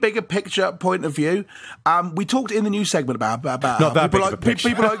a bigger picture point of view, we talked in the news segment about not that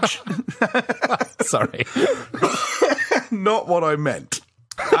people like sorry, not what I meant.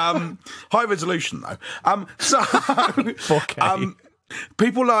 High resolution though.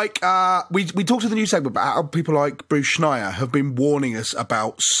 People like, we talked in the news segment about how people like Bruce Schneier have been warning us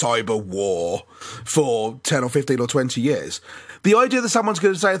about cyber war for 10 or 15 or 20 years. The idea that someone's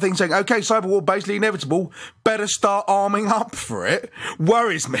going to say a thing saying, okay, cyber war basically inevitable, better start arming up for it,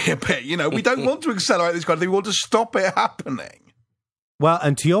 worries me a bit. We don't want to accelerate this kind of thing. We want to stop it happening. Well,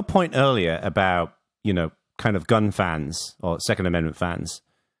 and to your point earlier about, kind of gun fans or Second Amendment fans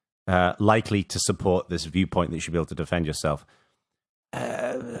likely to support this viewpoint that you should be able to defend yourself,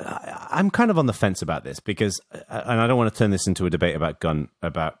 I'm kind of on the fence about this because, and I don't want to turn this into a debate about gun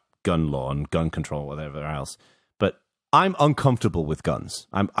law and gun control, or whatever else, but I'm uncomfortable with guns.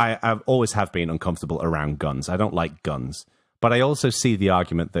 I've always have been uncomfortable around guns. I don't like guns, but I also see the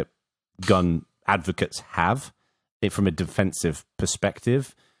argument that gun advocates have it from a defensive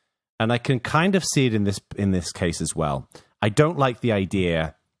perspective, and I can kind of see it in this case as well. I don't like the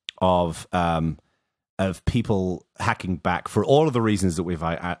idea of people hacking back for all of the reasons that we've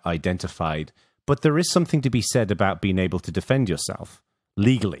identified. But there is something to be said about being able to defend yourself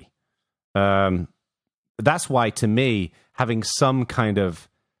legally. That's why, to me, having some kind of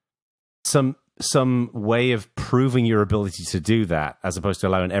some way of proving your ability to do that, as opposed to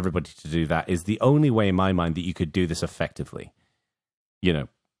allowing everybody to do that, is the only way in my mind that you could do this effectively. I don't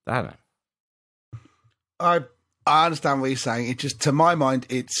know. I understand what you're saying. It just, to my mind,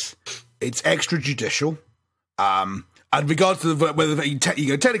 it's extrajudicial. And regards to whether you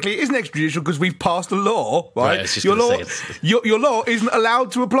go, technically it isn't extrajudicial because we've passed a law, right? Your law isn't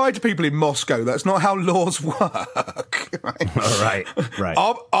allowed to apply to people in Moscow. That's not how laws work. Right.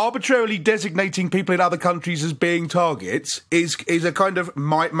 Arbitrarily designating people in other countries as being targets is a kind of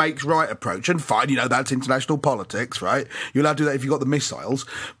might makes right approach. And fine, that's international politics, right? You're allowed to do that if you've got the missiles.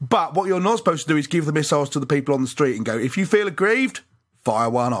 But what you're not supposed to do is give the missiles to the people on the street and go, if you feel aggrieved, fire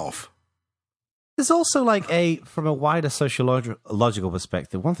one off. There's also from a wider sociological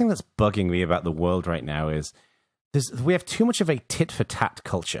perspective, one thing that's bugging me about the world right now is we have too much of a tit for tat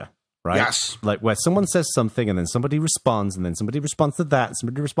culture, right? Yes. Like where someone says something and then somebody responds and then somebody responds to that, and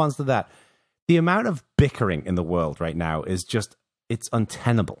somebody responds to that. The amount of bickering in the world right now is just, it's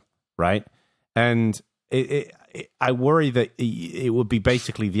untenable, right? And I worry that it would be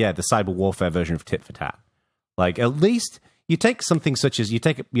basically, the cyber warfare version of tit for tat. Like, at least you take something such as,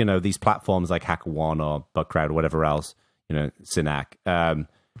 these platforms like HackerOne or Bugcrowd or whatever else, Synac,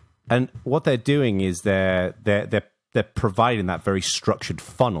 and what they're doing is they're providing that very structured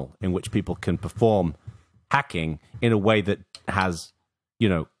funnel in which people can perform hacking in a way that has,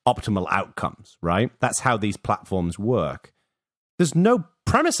 optimal outcomes, right? That's how these platforms work. There's no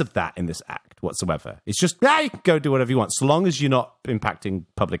premise of that in this act whatsoever. It's just, you can go do whatever you want, so long as you're not impacting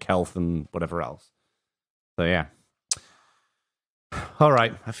public health and whatever else. So, yeah. All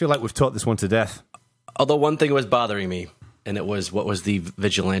right. I feel like we've taught this one to death. Although one thing was bothering me, and it was what was the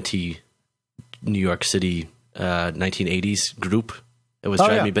vigilante New York City 1980s group. It was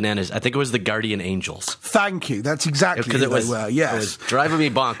driving me bananas. I think it was the Guardian Angels. Thank you. That's exactly who they were. Yes. It was driving me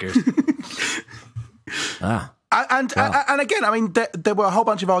bonkers. And again, I mean, there were a whole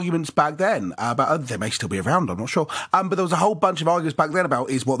bunch of arguments back then about, they may still be around, I'm not sure, but there was a whole bunch of arguments back then about,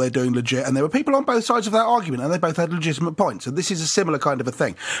 is what they're doing legit? And there were people on both sides of that argument, and they both had legitimate points. And this is a similar kind of a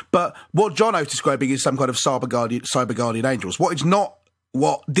thing. But what Jono's describing is some kind of cyber guardian angels.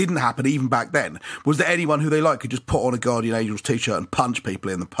 What didn't happen even back then was that anyone who they like could just put on a Guardian Angels t-shirt and punch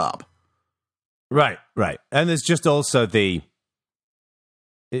people in the pub. Right. And there's just also this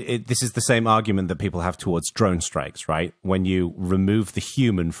is the same argument that people have towards drone strikes, right? When you remove the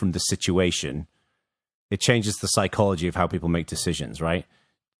human from the situation, it changes the psychology of how people make decisions, right?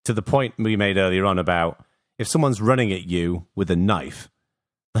 To the point we made earlier on about if someone's running at you with a knife,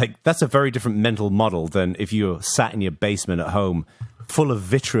 that's a very different mental model than if you're sat in your basement at home full of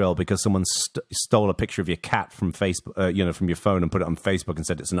vitriol because someone stole a picture of your cat from Facebook, from your phone and put it on Facebook and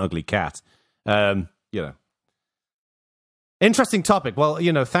said it's an ugly cat. Interesting topic. Well,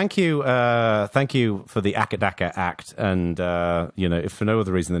 thank you for the Akadaka Act, and if for no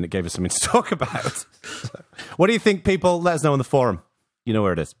other reason than it gave us something to talk about. What do you think, people? Let us know in the forum. You know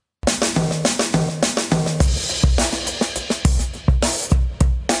where it is.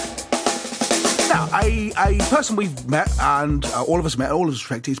 Now, a person we've met, and all of us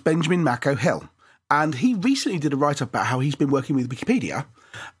respect, is Benjamin Mako Hill. And he recently did a write-up about how he's been working with Wikipedia,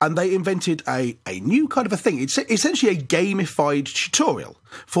 and they invented a new kind of a thing. It's essentially a gamified tutorial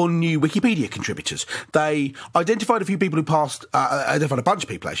for new Wikipedia contributors. They identified a few people identified a bunch of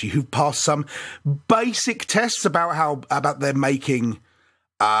people actually, who've passed some basic tests about their making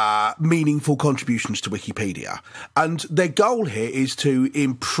meaningful contributions to Wikipedia. And their goal here is to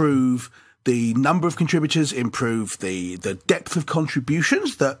improve the number of contributors, improve the depth of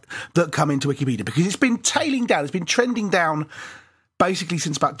contributions that come into Wikipedia, because it's been tailing down, it's been trending down basically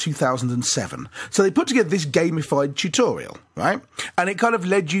since about 2007. So they put together this gamified tutorial, right? And it kind of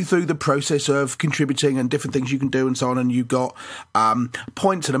led you through the process of contributing and different things you can do and so on, and you got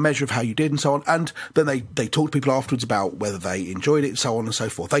points and a measure of how you did and so on. And then they talked to people afterwards about whether they enjoyed it and so on and so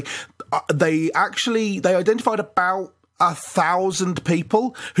forth. They identified about 1,000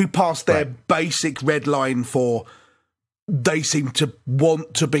 people who passed their basic red line for they seem to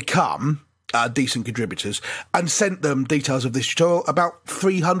want to become decent contributors, and sent them details of this tutorial. About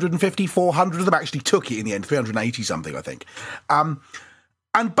 350, 400 of them actually took it in the end, 380 something, I think.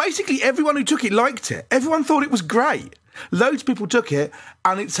 And basically everyone who took it liked it. Everyone thought it was great. Loads of people took it,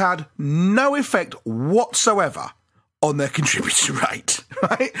 and it's had no effect whatsoever on their contributor rate,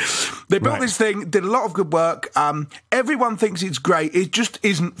 right? They built this thing, did a lot of good work. Everyone thinks it's great. It just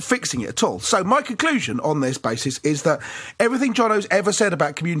isn't fixing it at all. So my conclusion on this basis is that everything Jono's ever said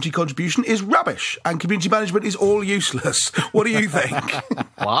about community contribution is rubbish, and community management is all useless. What do you think?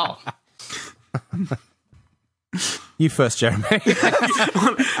 Wow. You first, Jeremy.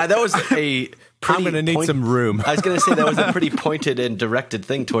 That was a I'm going to need some room. I was going to say that was a pretty pointed and directed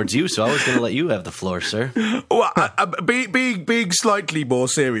thing towards you, so I was going to let you have the floor, sir. Well, being slightly more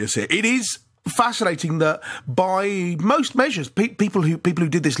serious here, it is fascinating that by most measures, people who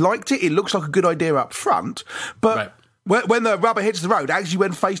did this liked it. It looks like a good idea up front, but when the rubber hits the road, actually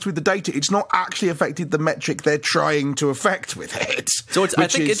when faced with the data, it's not actually affected the metric they're trying to affect with it. So I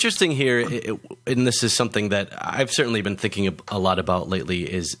think interesting here, and this is something that I've certainly been thinking a lot about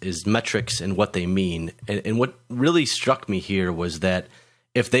lately, is metrics and what they mean. And what really struck me here was that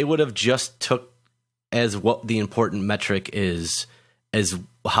if they would have just took as what the important metric is, as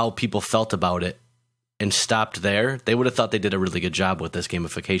how people felt about it, and stopped there, they would have thought they did a really good job with this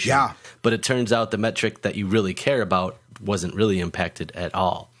gamification. Yeah. But it turns out the metric that you really care about wasn't really impacted at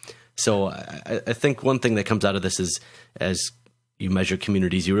all. So I think one thing that comes out of this is, as you measure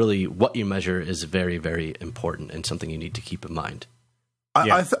communities, what you measure is very, very important and something you need to keep in mind.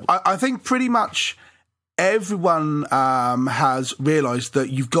 I think pretty much everyone has realised that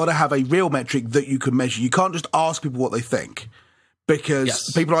you've got to have a real metric that you can measure. You can't just ask people what they think,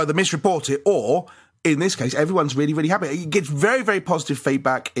 because people either misreport it, or in this case, everyone's really, really happy. It gets very, very positive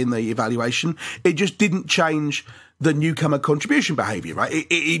feedback in the evaluation. It just didn't change the newcomer contribution behaviour, right?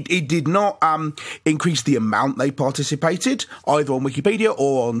 It did not increase the amount they participated, either on Wikipedia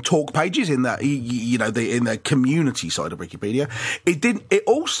or on talk pages in the in the community side of Wikipedia. It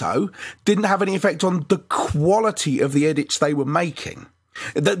also didn't have any effect on the quality of the edits they were making.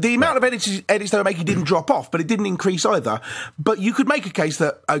 The amount of edits they were making didn't drop off, but it didn't increase either. But you could make a case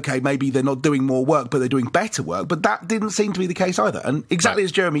that, okay, maybe they're not doing more work, but they're doing better work. But that didn't seem to be the case either. And exactly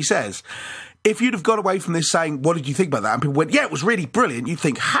as Jeremy says, if you'd have got away from this saying, what did you think about that? And people went, yeah, it was really brilliant. You'd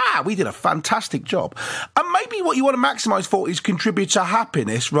think, we did a fantastic job. And maybe what you want to maximise for is contributor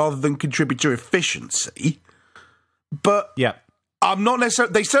happiness rather than contributor efficiency. But I'm not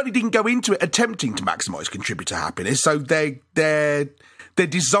necessarily, they certainly didn't go into it attempting to maximise contributor happiness. So their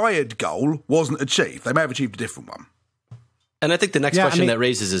desired goal wasn't achieved. They may have achieved a different one. And I think the next question that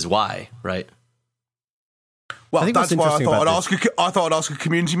raises is why, right? Well, that's why I thought I'd ask a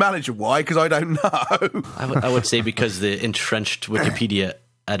community manager why, because I don't know. I would say because the entrenched Wikipedia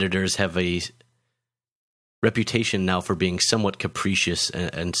editors have a reputation now for being somewhat capricious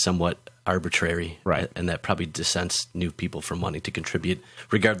and somewhat arbitrary, right? And that probably dissents new people from wanting to contribute,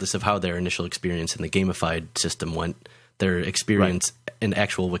 regardless of how their initial experience in the gamified system went. Their experience in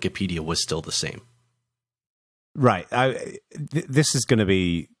actual Wikipedia was still the same. Right. This is going to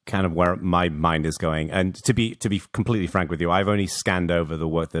be kind of where my mind is going. And to be completely frank with you, I've only scanned over the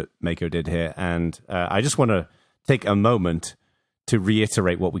work that Mako did here, and I just want to take a moment to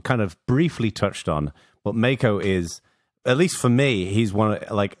reiterate what we kind of briefly touched on. What Mako is, at least for me, he's one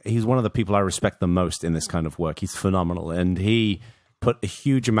of the people I respect the most in this kind of work. He's phenomenal, and he put a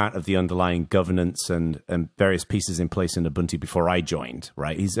huge amount of the underlying governance and various pieces in place in Ubuntu before I joined.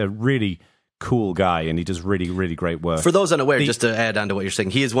 Right. He's a really cool guy, and he does really, really great work. For those unaware, just to add on to what you're saying,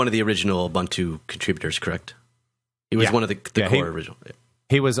 he is one of the original Ubuntu contributors, correct? He was one of the core original. Yeah.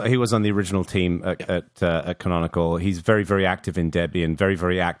 He was on the original team at Canonical. He's very, very active in Debian, very,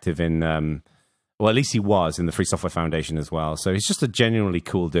 very active in, well, at least he was in the Free Software Foundation as well. So he's just a genuinely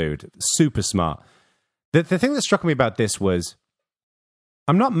cool dude, super smart. The thing that struck me about this was,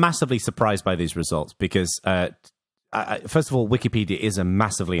 I'm not massively surprised by these results because, first of all, Wikipedia is a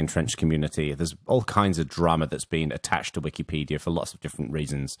massively entrenched community. There's all kinds of drama that's been attached to Wikipedia for lots of different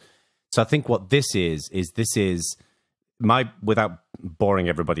reasons. So I think what this is without boring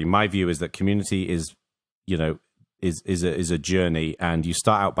everybody, my view is that community is a journey, and you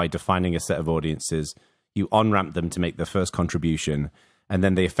start out by defining a set of audiences, you on-ramp them to make their first contribution, and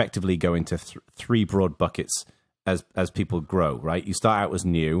then they effectively go into three broad buckets as people grow, right? You start out as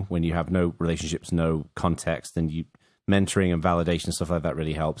new, when you have no relationships, no context, and mentoring and validation, stuff like that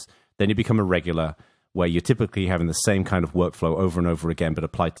really helps. Then you become a regular, where you're typically having the same kind of workflow over and over again, but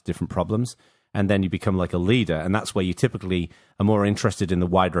applied to different problems. And then you become like a leader, and that's where you typically are more interested in the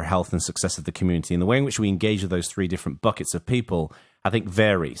wider health and success of the community. And the way in which we engage with those three different buckets of people, I think,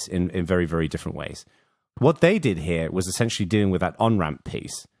 varies in very, very different ways. What they did here was essentially dealing with that on-ramp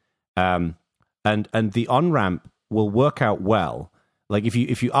piece. And the on-ramp will work out well. Like if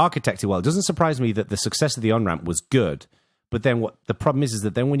you architect it well, it doesn't surprise me that the success of the on-ramp was good. But then what the problem is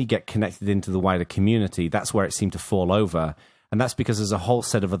that then when you get connected into the wider community, that's where it seemed to fall over. And that's because there's a whole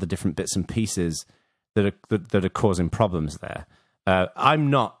set of other different bits and pieces that are causing problems there. I'm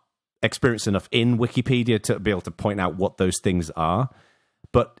not experienced enough in Wikipedia to be able to point out what those things are.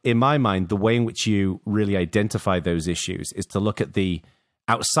 But in my mind, the way in which you really identify those issues is to look at the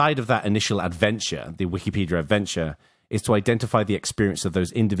outside of that initial adventure, the Wikipedia adventure, is to identify the experience of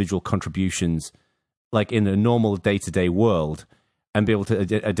those individual contributions, like in a normal day-to-day world, and be able to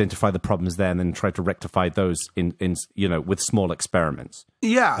identify the problems there, and then try to rectify those in with small experiments.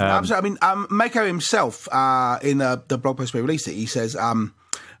 Yeah, absolutely. I mean, Mako himself, in the blog post we released it, he says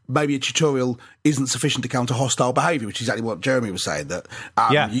maybe a tutorial isn't sufficient to counter hostile behaviour, which is exactly what Jeremy was saying. That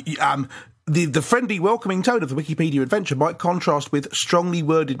the friendly, welcoming tone of the Wikipedia adventure might contrast with strongly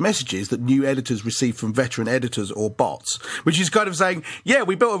worded messages that new editors receive from veteran editors or bots, which is kind of saying, yeah,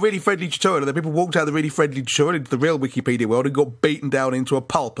 we built a really friendly tutorial, and then people walked out of the really friendly tutorial into the real Wikipedia world and got beaten down into a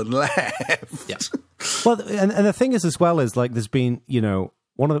pulp and left. Yeah. Well, and the thing is as well is, like, there's been,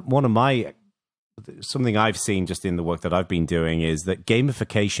 one of my something I've seen just in the work that I've been doing is that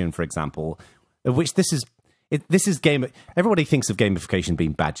gamification, for example, of which this is game. Everybody thinks of gamification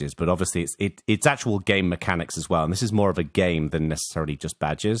being badges, but obviously it's actual game mechanics as well. And this is more of a game than necessarily just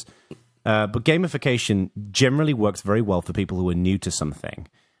badges. But gamification generally works very well for people who are new to something.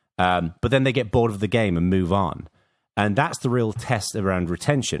 But then they get bored of the game and move on. And that's the real test around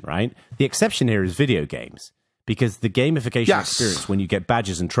retention, right? The exception here is video games, because the gamification experience, when you get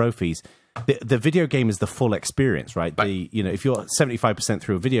badges and trophies, the video game is the full experience, right? If you're 75%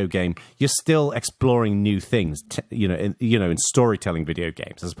 through a video game, you're still exploring new things, in storytelling video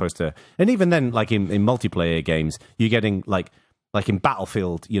games, as opposed to, and even then, like in multiplayer games, you're getting like in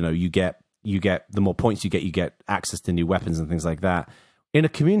Battlefield, you get the more points you get access to new weapons and things like that. In a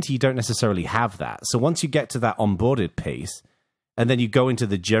community, you don't necessarily have that. So once you get to that onboarded piece, and then you go into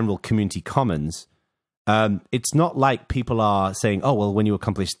the general community commons, it's not like people are saying, oh, well, when you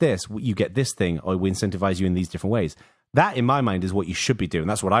accomplish this, you get this thing, or we incentivize you in these different ways. That, in my mind, is what you should be doing.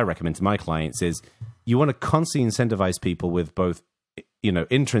 That's what I recommend to my clients, is you want to constantly incentivize people with both,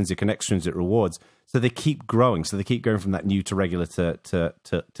 intrinsic and extrinsic rewards, so they keep growing, so they keep going from that new to regular to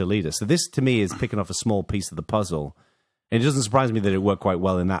leader. So this, to me, is picking off a small piece of the puzzle. And it doesn't surprise me that it worked quite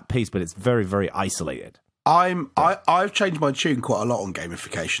well in that piece, but it's very, very isolated. I've changed my tune quite a lot on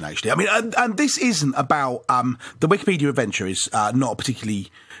gamification, actually. I mean, and this isn't about the Wikipedia adventure is not a particularly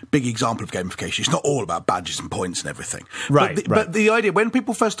big example of gamification. It's not all about badges and points and everything. Right. But the idea, when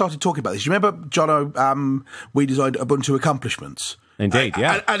people first started talking about this, you remember, Jono, we designed Ubuntu accomplishments. Indeed,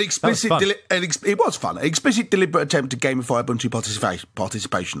 yeah. An explicit, it was fun. An explicit, deliberate attempt to gamify Ubuntu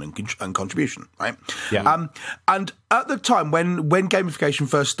participation and contribution, right? Yeah. And at the time when gamification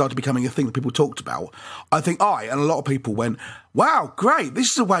first started becoming a thing that people talked about, I think and a lot of people went, wow, great,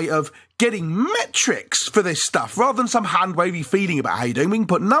 this is a way of getting metrics for this stuff. Rather than some hand-wavy feeling about how you're doing, we can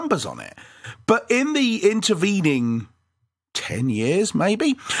put numbers on it. But in the intervening 10 years,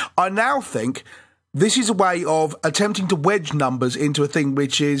 maybe, I now think this is a way of attempting to wedge numbers into a thing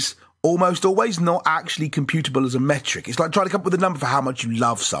which is almost always not actually computable as a metric. It's like trying to come up with a number for how much you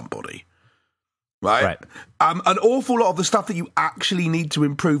love somebody. Right? An awful lot of the stuff that you actually need to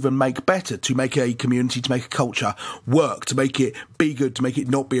improve and make better, to make a community, to make a culture work, to make it be good, to make it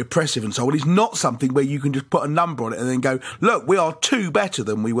not be oppressive and so on, is not something where you can just put a number on it and then go, look, we are 2 better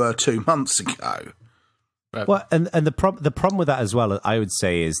than we were 2 months ago. Right. Well, and the problem with that as well, I would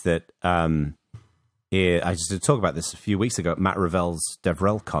say, is that I just did talk about this a few weeks ago at Matt Ravel's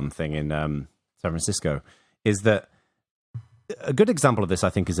DevRelCon thing in San Francisco, is that a good example of this, I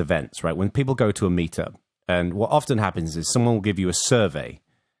think, is events, right? When people go to a meetup, and what often happens is someone will give you a survey,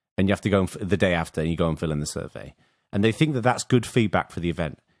 and you have to go the day after, and you go and fill in the survey. And they think that that's good feedback for the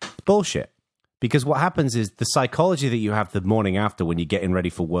event. Bullshit. Because what happens is the psychology that you have the morning after, when you're getting ready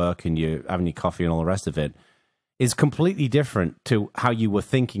for work and you're having your coffee and all the rest of it, is completely different to how you were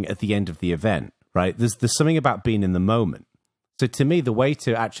thinking at the end of the event. Right? There's something about being in the moment. So to me, the way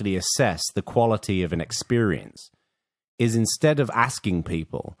to actually assess the quality of an experience is, instead of asking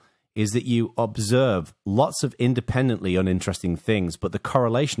people, is that you observe lots of independently uninteresting things, but the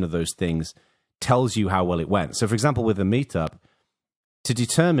correlation of those things tells you how well it went. So for example, with a meetup, to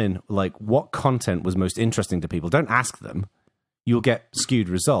determine like what content was most interesting to people, don't ask them. You'll get skewed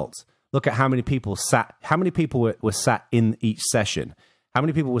results. Look at how many people were sat in each session. How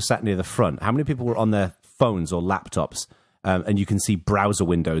many people were sat near the front? How many people were on their phones or laptops? And you can see browser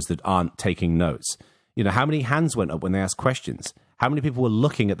windows that aren't taking notes. How many hands went up when they asked questions? How many people were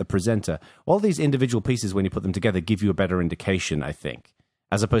looking at the presenter? All these individual pieces, when you put them together, give you a better indication, I think,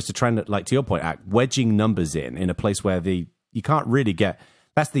 as opposed to trying to, like to your point, wedging numbers in a place where you can't really get.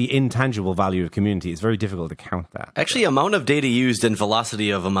 That's the intangible value of community. It's very difficult to count that. Actually, amount of data used and velocity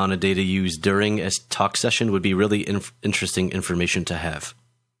of amount of data used during a talk session would be really interesting information to have.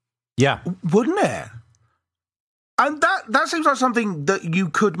 Yeah. Wouldn't it? And that seems like something that you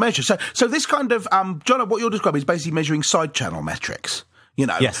could measure. So this kind of, John, what you're describing is basically measuring side channel metrics.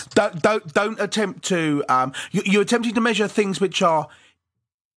 Yes. Don't attempt to, you're attempting to measure things which are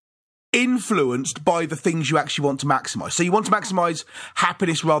influenced by the things you actually want to maximise. So you want to maximise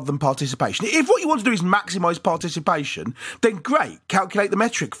happiness rather than participation. If what you want to do is maximise participation, then great, calculate the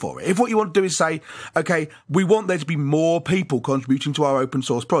metric for it. If what you want to do is say, okay, we want there to be more people contributing to our open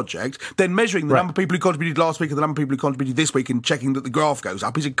source project, then measuring the number of people who contributed last week and the number of people who contributed this week and checking that the graph goes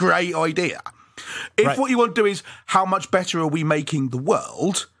up is a great idea. If what you want to do is how much better are we making the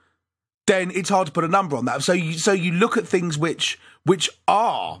world, then it's hard to put a number on that. So you look at things which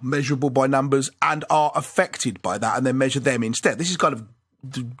are measurable by numbers and are affected by that, and then measure them instead. This is kind of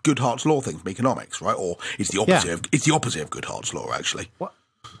the Goodhart's law thing from economics, right? Or it's the opposite. It's the opposite of Goodhart's law, actually.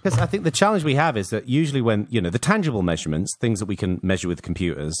 Because I think the challenge we have is that usually when, the tangible measurements, things that we can measure with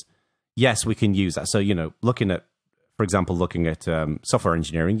computers, yes, we can use that. So, for example, looking at software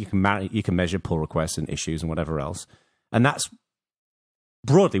engineering, you can measure pull requests and issues and whatever else. And that's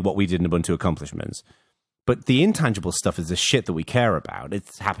broadly what we did in Ubuntu Accomplishments. But the intangible stuff is the shit that we care about.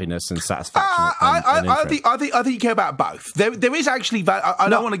 It's happiness and satisfaction. I think you care about both. There is actually... I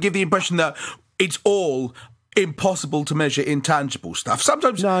don't want to give the impression that it's all impossible to measure intangible stuff.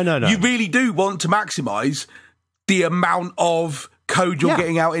 Sometimes you really do want to maximise the amount of code you're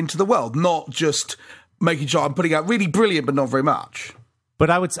getting out into the world, not just making sure I'm putting out really brilliant but not very much. But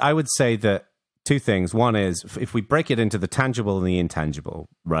I would say that two things. One is if we break it into the tangible and the intangible,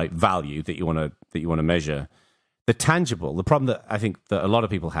 right, value that you want to measure. The tangible, the problem that I think that a lot of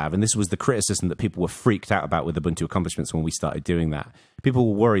people have, and this was the criticism that people were freaked out about with Ubuntu Accomplishments when we started doing that. People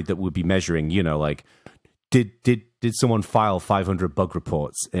were worried that we'd be measuring, like, did someone file 500 bug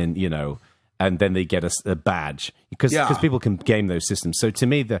reports and and then they get a badge because people can game those systems. So to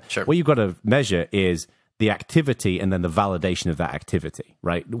me, what you've got to measure is the activity and then the validation of that activity,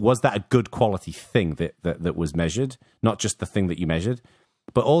 right? Was that a good quality thing that was measured, not just the thing that you measured,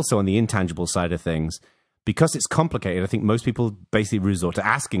 but also on the intangible side of things, because it's complicated. I think most people basically resort to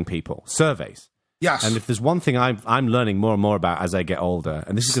asking people surveys. Yes. And if there's one thing I'm learning more and more about as I get older,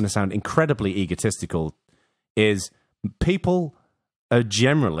 and this is going to sound incredibly egotistical, is people are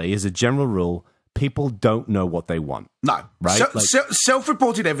generally, as a general rule, people don't know what they want. No. Right?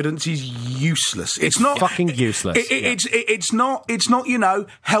 Self-reported evidence is useless. It's not fucking useless. It's not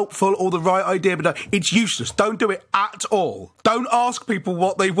helpful or the right idea, but it's useless. Don't do it at all. Don't ask people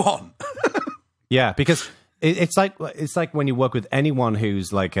what they want. Yeah, because it's like when you work with anyone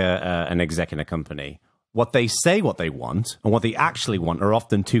who's like an exec in a company. What they say what they want and what they actually want are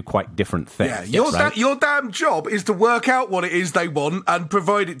often two quite different things. Yeah, your damn job is to work out what it is they want and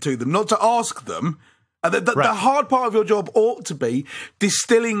provide it to them, not to ask them. And the hard part of your job ought to be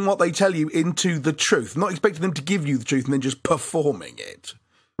distilling what they tell you into the truth, not expecting them to give you the truth and then just performing it.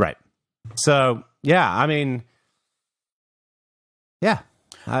 Right. So, I mean,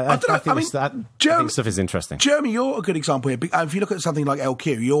 I think stuff is interesting. Jeremy, you're a good example here. If you look at something like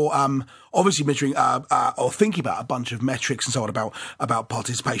LQ, you're obviously measuring or thinking about a bunch of metrics and so on about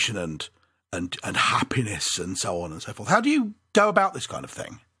participation and happiness and so on and so forth. How do you go about this kind of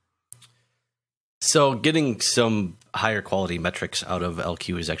thing? So getting some higher quality metrics out of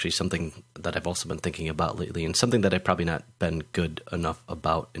LQ is actually something that I've also been thinking about lately, and something that I've probably not been good enough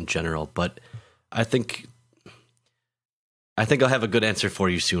about in general. But I think I'll have a good answer for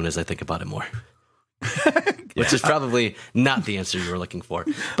you soon as I think about it more. Which is probably not the answer you were looking for.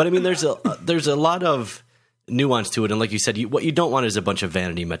 But I mean, there's a lot of nuance to it. And like you said, what you don't want is a bunch of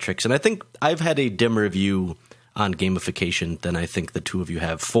vanity metrics. And I think I've had a dimmer view on gamification than I think the two of you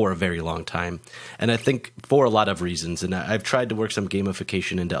have for a very long time. And I think for a lot of reasons. And I've tried to work some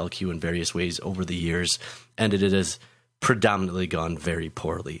gamification into LQ in various ways over the years. And it has predominantly gone very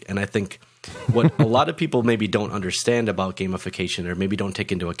poorly. And I think what a lot of people maybe don't understand about gamification or maybe don't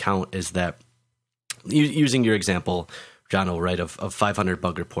take into account is that, using your example, Jono, right, of 500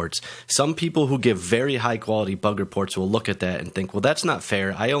 bug reports, some people who give very high quality bug reports will look at that and think, well, that's not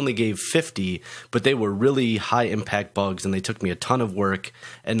fair. I only gave 50, but they were really high impact bugs and they took me a ton of work.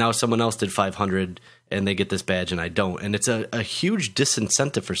 And now someone else did 500 and they get this badge and I don't. And it's a huge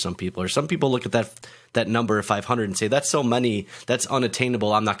disincentive for some people. Or some people look at that number of 500 and say, that's so many, that's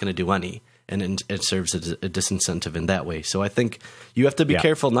unattainable, I'm not going to do any. And it serves as a disincentive in that way. So I think you have to be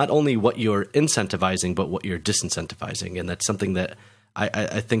careful not only what you're incentivizing, but what you're disincentivizing. And that's something that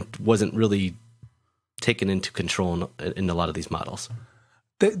I think wasn't really taken into control in a lot of these models.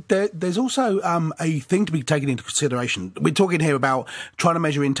 There's also a thing to be taken into consideration. We're talking here about trying to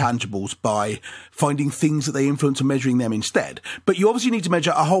measure intangibles by finding things that they influence and measuring them instead. But you obviously need to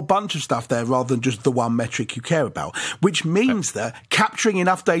measure a whole bunch of stuff there rather than just the one metric you care about, which means that capturing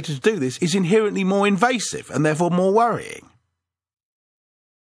enough data to do this is inherently more invasive and therefore more worrying.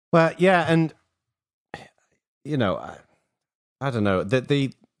 Well, yeah, and, I don't know.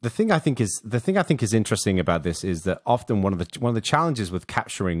 The thing I think is interesting about this is that often one of the challenges with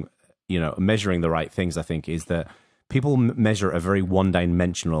capturing, measuring the right things, I think, is that people measure a very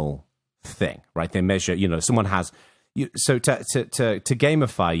one-dimensional thing, right? They measure, someone has, so to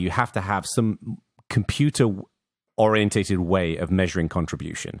gamify, you have to have some computer-orientated way of measuring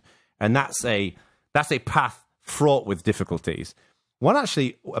contribution, and that's a path fraught with difficulties. One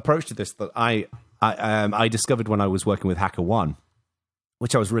actually approach to this that I discovered when I was working with HackerOne,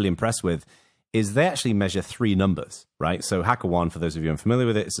 which I was really impressed with, is they actually measure 3 numbers, right? So HackerOne, for those of you unfamiliar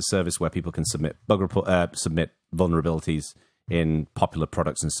with it, it's a service where people can submit submit vulnerabilities in popular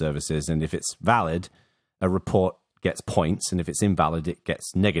products and services. And if it's valid, a report gets points, and if it's invalid, it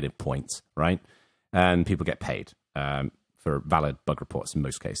gets negative points, right? And people get paid for valid bug reports in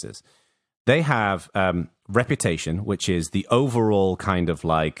most cases. They have reputation, which is the overall kind of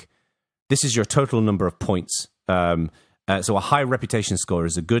like, this is your total number of points. So a high reputation score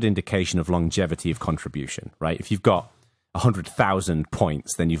is a good indication of longevity of contribution, right? If you've got 100,000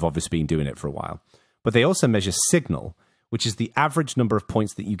 points, then you've obviously been doing it for a while. But they also measure signal, which is the average number of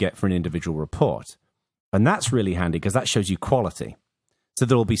points that you get for an individual report. And that's really handy because that shows you quality. So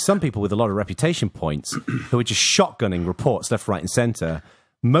there will be some people with a lot of reputation points who are just shotgunning reports left, right, and center,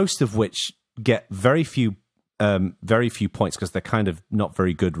 most of which get very few points because they're kind of not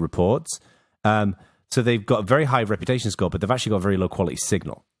very good reports. So they've got a very high reputation score, but they've actually got a very low quality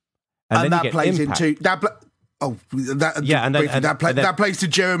signal. And then that you get plays impact. into that plays to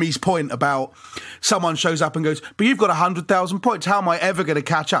Jeremy's point about someone shows up and goes, but you've got 100,000 points. How am I ever going to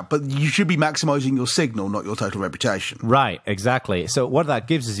catch up? But you should be maximizing your signal, not your total reputation. Right, exactly. So what that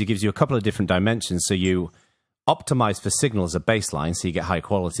gives is it gives you a couple of different dimensions. So you optimize for signal as a baseline, so you get high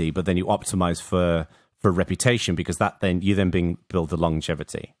quality, but then you optimize for reputation because you then build the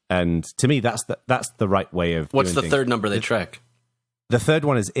longevity. And to me, that's the right way of What's doing the things. third number they track? The third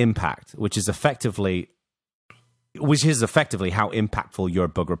one is impact, which is effectively how impactful your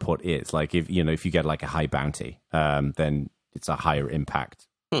bug report is. Like if you get like a high bounty, then it's a higher impact.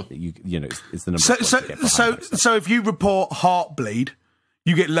 It's the number. So if you report Heartbleed,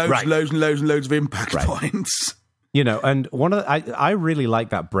 you get loads and loads of impact points. And one of I really like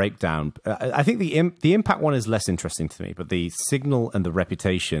that breakdown. I think the impact one is less interesting to me, but the signal and the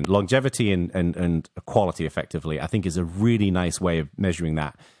reputation, longevity and quality, effectively, I think is a really nice way of measuring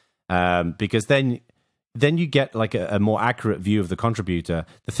that. Because then you get like a more accurate view of the contributor.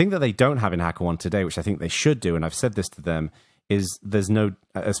 The thing that they don't have in HackerOne today, which I think they should do, and I've said this to them, is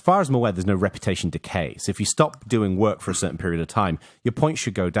as far as I'm aware, there's no reputation decay. So if you stop doing work for a certain period of time, your points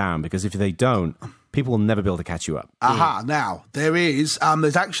should go down, because if they don't, people will never be able to catch you up. Now, there's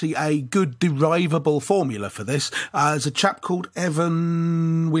actually a good derivable formula for this. There's a chap called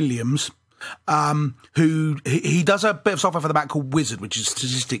Evan Williams, who he does a bit of software for the Mac called Wizard, which is a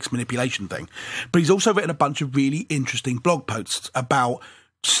statistics manipulation thing. But he's also written a bunch of really interesting blog posts about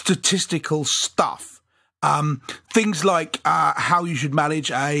statistical stuff. Things like how you should manage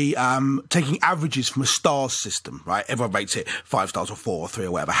taking averages from a stars system, right? Everyone rates it 5 stars or 4 or 3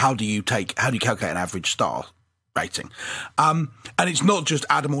 or whatever. How do you calculate an average star rating? And it's not just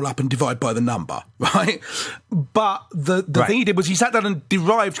add them all up and divide by the number, right? But the thing he did was he sat down and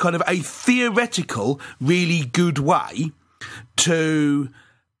derived kind of a theoretical, really good way to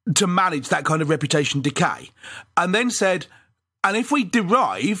manage that kind of reputation decay, and then said, and if we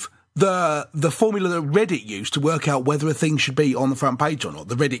derive the formula that Reddit used to work out whether a thing should be on the front page or not,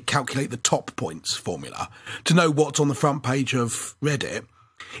 the Reddit calculate the top points formula to know what's on the front page of Reddit,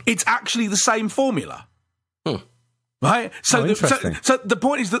 it's actually the same formula. Right? So the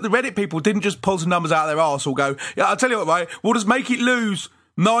point is that the Reddit people didn't just pull some numbers out of their arse or go, yeah, I'll tell you what, right, we'll just make it lose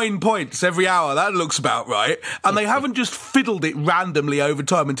 9 points every hour. That looks about right. And they haven't just fiddled it randomly over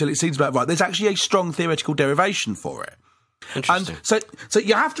time until it seems about right. There's actually a strong theoretical derivation for it. Interesting. And so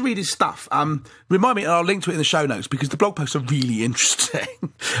you have to read his stuff. Remind me, and I'll link to it in the show notes, because the blog posts are really interesting.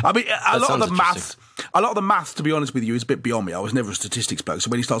 I mean, a lot of the maths, to be honest with you, is a bit beyond me. I was never a statistics bloke, so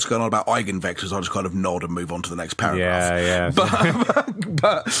when he starts going on about eigenvectors, I just kind of nod and move on to the next paragraph. Yeah. But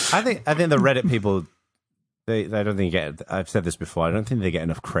I think the Reddit people, they don't think I've said this before, I don't think they get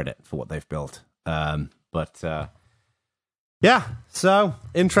enough credit for what they've built. Yeah, so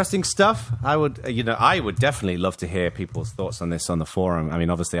interesting stuff. I would definitely love to hear people's thoughts on this on the forum. I mean,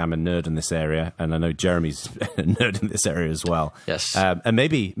 obviously, I'm a nerd in this area, and I know Jeremy's a nerd in this area as well. Yes, and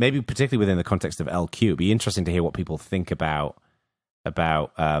maybe particularly within the context of LQ, it'd be interesting to hear what people think about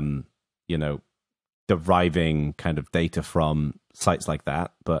deriving kind of data from sites like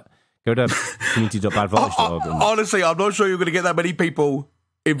that. But go to community.badvoltage.org. Honestly, I'm not sure you're going to get that many people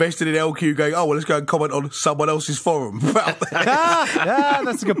invested in LQ going, oh, well, let's go and comment on someone else's forum about that. Yeah,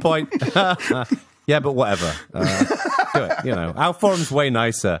 that's a good point. Yeah, but whatever. Do it. Our forum's way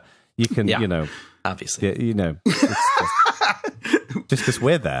nicer. You can, obviously. Just because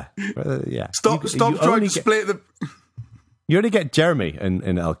we're there. Yeah. Stop trying to split the... You only get Jeremy in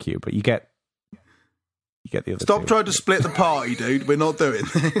LQ, but you get the other Stop trying to split the party, dude. We're not doing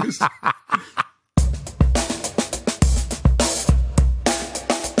this.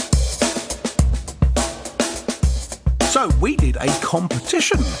 So we did a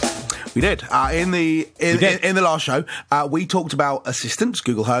competition. We did in the last show. We talked about assistants,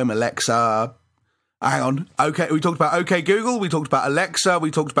 Google Home, Alexa, Hang on. Okay, we talked about OK Google, we talked about Alexa,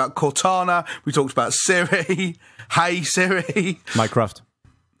 we talked about Cortana, we talked about Siri. Hey Siri. Mycroft.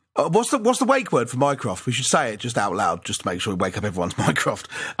 What's the wake word for Mycroft? We should say it just out loud, just to make sure we wake up everyone's Mycroft.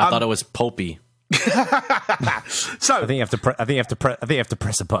 I thought it was Popey. So I think you have to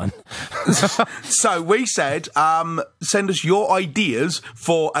press a button. So we said, send us your ideas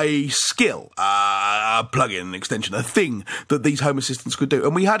for a skill, a plugin, an extension, a thing that these Home Assistants could do,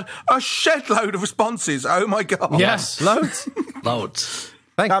 and we had a shed load of responses. Oh my god! Yes, Loads.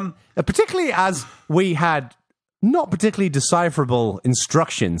 Particularly as we had not particularly decipherable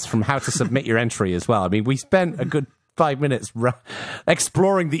instructions from how to submit your entry as well. I mean, we spent a good 5 minutes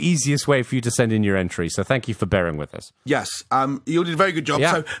exploring the easiest way for you to send in your entry. So thank you for bearing with us. Yes, you did a very good job.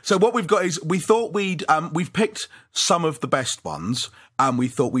 Yeah. So what we've got is we thought we've picked some of the best ones, and we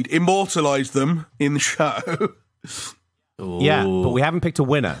thought we'd immortalise them in the show. Ooh. Yeah, but we haven't picked a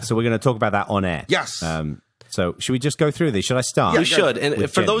winner, so we're going to talk about that on air. Yes. So should we just go through these? Should I start? We should.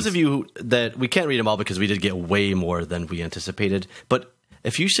 And for those of you that we can't read them all because we did get way more than we anticipated, but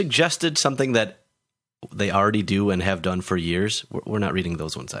if you suggested something that they already do and have done for years, we're not reading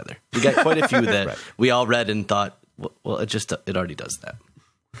those ones either. We got quite a few that right. we all read and thought, well, it already does that.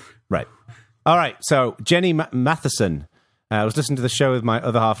 Right. All right. So Jenny Matheson. I was listening to the show with my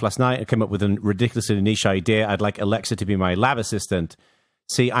other half last night. I came up with a ridiculously niche idea. I'd like Alexa to be my lab assistant.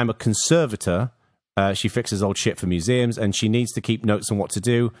 See, I'm a conservator. She fixes old shit for museums, and she needs to keep notes on what to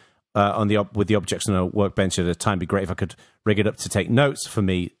do with the objects on a workbench at a time. It'd be great if I could rig it up to take notes for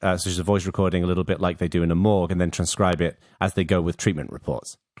me, such as a voice recording, a little bit like they do in a morgue, and then transcribe it as they go with treatment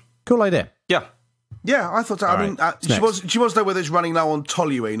reports. Cool idea. Yeah. Yeah, I thought. I mean, she wants to know whether it's running low on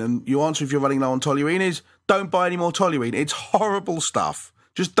toluene, and your answer if you're running low on toluene is don't buy any more toluene. It's horrible stuff.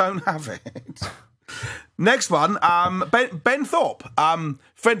 Just don't have it. Next one, Ben Thorpe,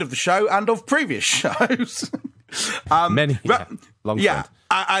 friend of the show and of previous shows. Many, long friend.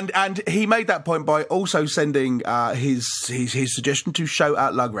 And he made that point by also sending his suggestion to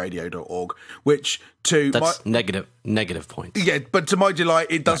show@lugradio.org, which that's negative point. Yeah, but to my delight,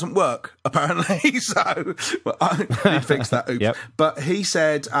 it doesn't work apparently. So I need to fix that. Oops. Yep. But he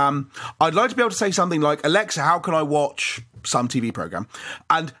said, I'd like to be able to say something like, Alexa, how can I watch some TV program,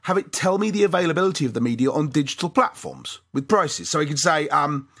 and have it tell me the availability of the media on digital platforms with prices. So he could say, I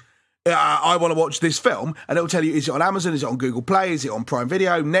want to watch this film, and it'll tell you, is it on Amazon, is it on Google Play, is it on Prime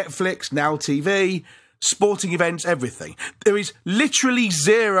Video, Netflix, Now TV, sporting events, everything. There is literally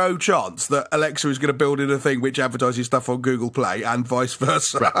zero chance that Alexa is going to build in a thing which advertises stuff on Google Play and vice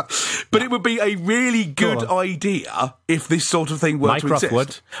versa. Right. But it would be a really good idea if this sort of thing were to exist.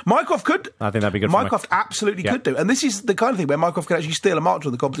 Would. Mycroft could. I think that'd be good. Mycroft absolutely could do. And this is the kind of thing where Mycroft can actually steal a march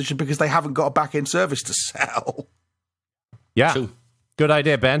on the competition because they haven't got a back-end service to sell. Yeah. True. Good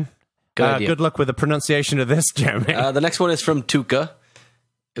idea, Ben. Good luck with the pronunciation of this, Jeremy. The next one is from Tuka,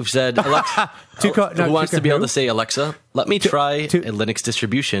 who said, Alexa, who wants to be able to say, Alexa, let me try a Linux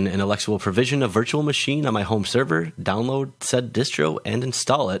distribution, and Alexa will provision a virtual machine on my home server, download said distro, and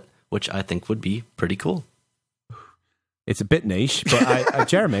install it, which I think would be pretty cool. It's a bit niche, but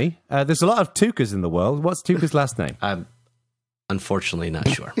Jeremy, there's a lot of Tukas in the world. What's Tuka's last name? I'm unfortunately not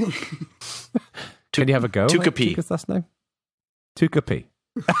sure. Can you have a go? Tuka P. Tuka's last name? Tuka P.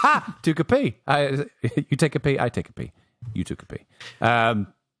 Tuka P. You take a P, I take a P. You took a P.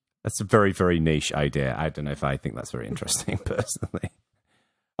 That's a very, very niche idea. I don't know if I think that's very interesting, personally.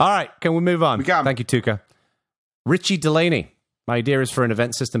 All right, can we move on? We can. Thank you, Tuka. Richie Delaney. My idea is for an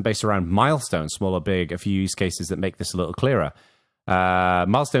event system based around milestones, small or big, a few use cases that make this a little clearer.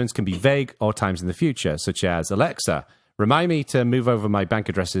 Milestones can be vague or times in the future, such as, Alexa, remind me to move over my bank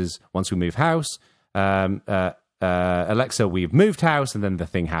addresses once we move house. Alexa, we've moved house, and then the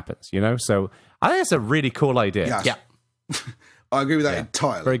thing happens, you know? So I think it's a really cool idea. Yes. Yeah. I agree with that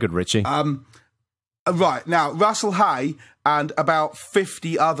entirely. Very good, Richie. Right, now, Russell Hay and about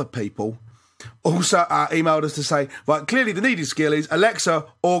 50 other people also emailed us to say, right, clearly the needed skill is, Alexa,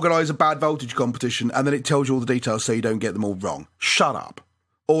 organise a bad voltage competition, and then it tells you all the details so you don't get them all wrong. Shut up.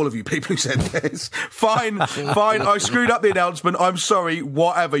 All of you people who said this. Fine, I screwed up the announcement. I'm sorry,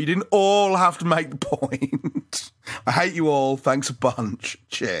 whatever. You didn't all have to make the point. I hate you all. Thanks a bunch.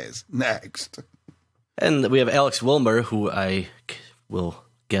 Cheers. Next. And we have Alex Wilmer, who I will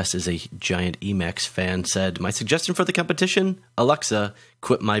guess is a giant Emacs fan, said, my suggestion for the competition, Alexa,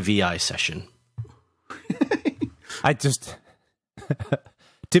 quit my VI session. I just...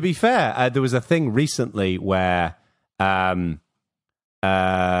 to be fair, there was a thing recently where... where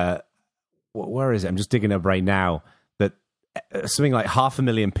is it? I'm just digging up right now that something like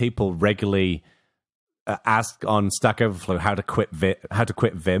 500,000 people regularly ask on Stack Overflow how to quit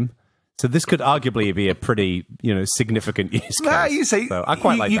Vim. So this could arguably be a pretty, significant use case. No, you see, so I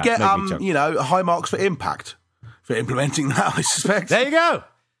quite like you that. get, high marks for impact for implementing that, I suspect. There you go.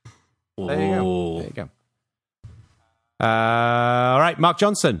 There you go. All right, Mark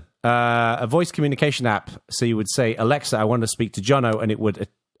Johnson, a voice communication app. So you would say, Alexa, I want to speak to Jono, and it would...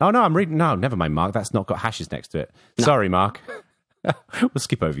 Oh, no, I'm reading... No, never mind, Mark. That's not got hashes next to it. No. Sorry, Mark. We'll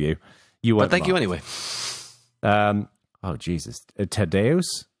skip over you. But thank you anyway. Oh, Jesus.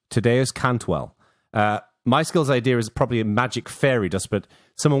 Tadeus Cantwell. My skills idea is probably a magic fairy dust, but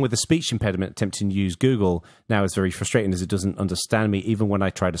someone with a speech impediment attempting to use Google now is very frustrating as it doesn't understand me even when I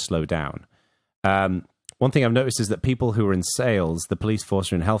try to slow down. One thing I've noticed is that people who are in sales, the police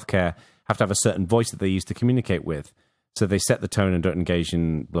force, or in healthcare have to have a certain voice that they use to communicate with. So they set the tone and don't engage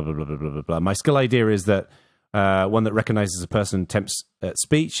in blah, blah, blah, blah, blah, blah, blah. My skill idea is that one that recognizes a person attempts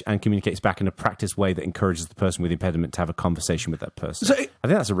speech and communicates back in a practiced way that encourages the person with impediment to have a conversation with that person. So I think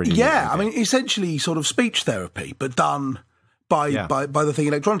that's a really I mean, essentially sort of speech therapy, but done by the thing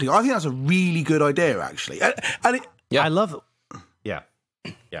electronically. I think that's a really good idea, actually. I love it.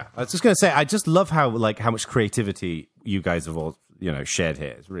 Yeah. I was just going to say, I just love how much creativity you guys have all shared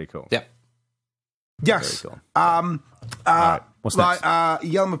here. It's really cool. Yeah. Yes. Very cool. Right. What's next?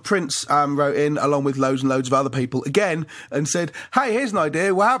 Yelma Prince wrote in, along with loads and loads of other people, again, and said, hey, here's an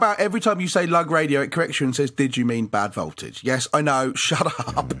idea. Well, how about every time you say lug radio, it corrects you and says, did you mean bad voltage? Yes, I know. Shut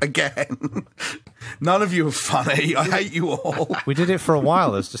up again. None of you are funny. I hate you all. We did it for a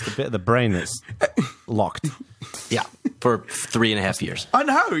while. There's just a bit of the brain that's locked. Yeah, for 3.5 years. I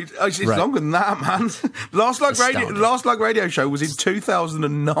know. It's longer than that, man. The last lug radio show was in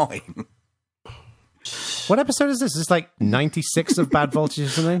 2009. What episode is this? Is this like 96 of Bad Voltage or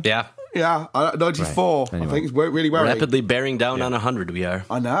something? Yeah. Yeah, 94. Right. Anyway. I think it's really well. Rapidly bearing down on 100 we are.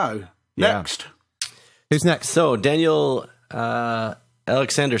 I know. Next. Who's next? So, Daniel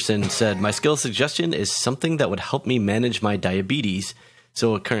Alexanderson said, my skill suggestion is something that would help me manage my diabetes.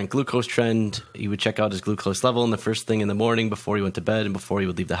 So a current glucose trend, he would check out his glucose level in the first thing in the morning before he went to bed and before he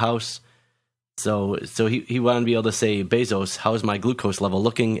would leave the house. So he wanted to be able to say, Bezos, how's my glucose level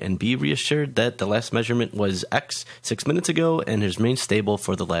looking? And be reassured that the last measurement was X 6 minutes ago and has remained stable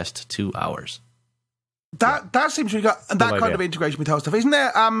for the last 2 hours. That seems to be that kind of integration with health stuff. Isn't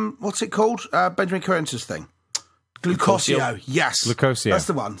there, what's it called? Benjamin Currence's thing. Glucosio. Yes. Glucosio. That's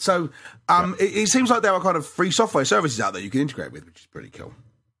the one. So it seems like there are kind of free software services out there you can integrate with, which is pretty cool.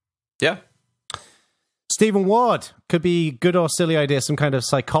 Yeah. Stephen Ward, could be good or silly idea, some kind of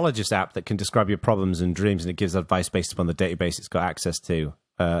psychologist app that can describe your problems and dreams, and it gives advice based upon the database it's got access to.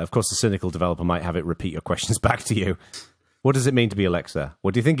 Of course, the cynical developer might have it repeat your questions back to you. What does it mean to be Alexa?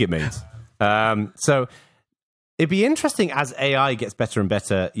 What do you think it means? So it'd be interesting as AI gets better and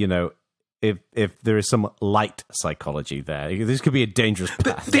better, if there is some light psychology there. This could be a dangerous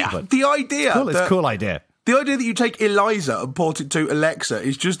path. The idea... Cool, it's a cool idea. The idea that you take Eliza and port it to Alexa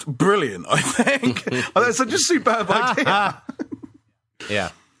is just brilliant, I think. That's such a superb idea. Yeah.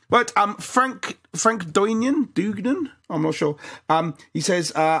 But Frank Dugnan, I'm not sure. He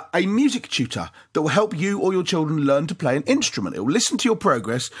says, a music tutor that will help you or your children learn to play an instrument. It will listen to your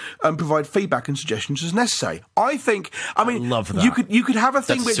progress and provide feedback and suggestions as necessary. I love that. You could have a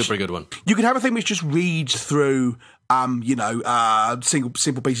thing That's a super good one. You could have a thing which just reads through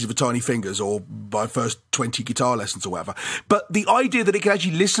simple pieces of tiny fingers or my first 20 guitar lessons or whatever. But the idea that it can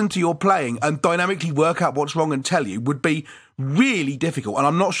actually listen to your playing and dynamically work out what's wrong and tell you would be really difficult. And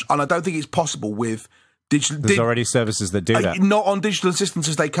I don't think it's possible with digital. There's already services that do that. Not on digital assistants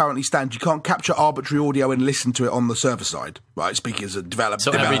as they currently stand. You can't capture arbitrary audio and listen to it on the server side, right? Speaking as a developer.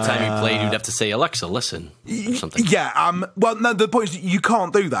 So every time you played, you'd have to say, Alexa, listen, or something. Yeah. Well, no, the point is that you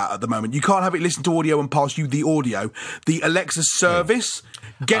can't do that at the moment. You can't have it listen to audio and pass you the audio. The Alexa service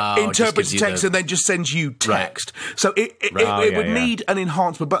interprets text and then just sends you text. Right. So it would need an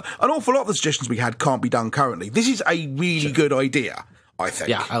enhancement. But an awful lot of the suggestions we had can't be done currently. This is a really good idea, I think.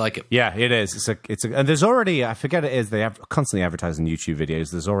 Yeah, I like it. Yeah, it is. And there's already, I forget it is, they have constantly advertising YouTube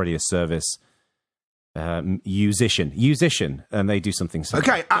videos. There's already a service, Musician, and they do something similar.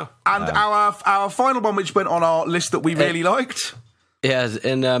 Okay, and our final one, which went on our list that we really liked. Yeah,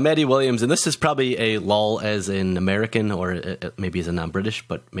 and Maddie Williams, and this is probably a lull as an American or maybe as a non-British,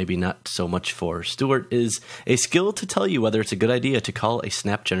 but maybe not so much for Stuart, is a skill to tell you whether it's a good idea to call a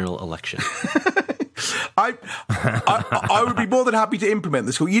snap general election. I would be more than happy to implement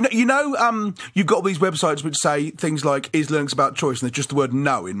this. You've got all these websites which say things like, is Linux about choice? And there's just the word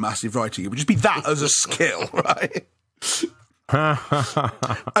no in massive writing. It would just be that as a skill, right?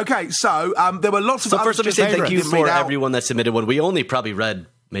 Okay, so there were lots of other first let me say thank you for everyone that submitted one. We only probably read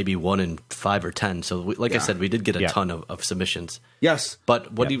maybe 1 in 5 or 10. So, like I said, we did get a ton of submissions. Yes.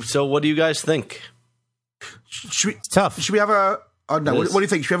 But what do you guys think? It's tough. Should we have a... I don't know. What do you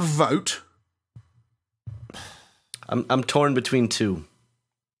think? Should we have a vote? I'm torn between 2.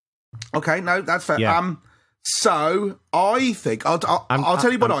 Okay, no, that's fair. Yeah. So I think I'll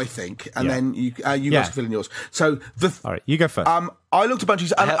tell you what I think, and then you guys can fill in yours. So all right, you go first. I looked a bunch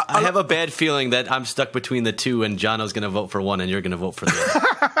of. I have a bad feeling that I'm stuck between the 2, and Jono's going to vote for 1, and you're going to vote for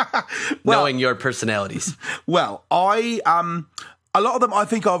the other, knowing your personalities. Well, a lot of them I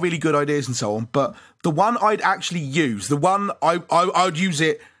think are really good ideas and so on, but the one I'd actually use, the one I'd use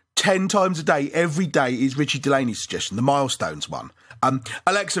it 10 times a day, every day, is Richie Delaney's suggestion, the milestones one.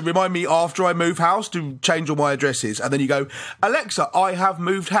 Alexa, remind me after I move house to change all my addresses. And then you go, Alexa, I have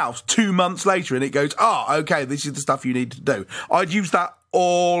moved house 2 months later. And it goes, okay, this is the stuff you need to do. I'd use that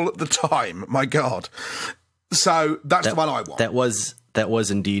all the time. My God. So that's the one I want. That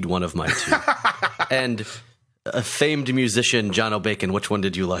was indeed one of my 2. And a famed musician, Jono Bacon, which one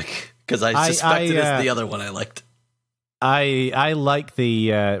did you like? Because I suspected it's the other one I liked. I like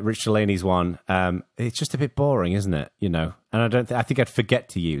the Rich Delaney's one. It's just a bit boring, isn't it? You know, and I think I'd forget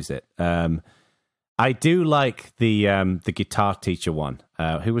to use it. I do like the guitar teacher one.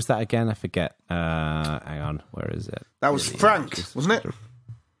 Who was that again? I forget. Hang on, where is it? That was Frank, wasn't it?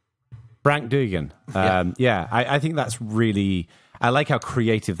 Frank Dugan. I think that's really. I like how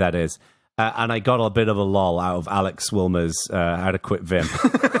creative that is. And I got a bit of a lol out of Alex Wilmer's How to Quit Vim.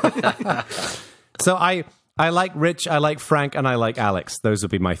 So I like Rich, I like Frank, and I like Alex. Those would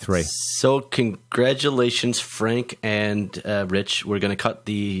be my 3. So congratulations, Frank and Rich. We're going to cut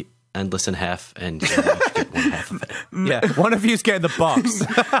the endless in half, and you each get 1 half of it. Yeah, one of you's getting the box.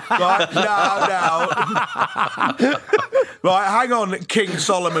 Right, no. Right, hang on, King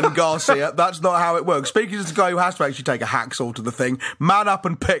Solomon Garcia. That's not how it works. Speaking as the guy who has to actually take a hacksaw to the thing, man up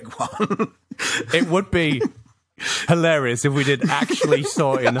and pick one. It would be hilarious if we did actually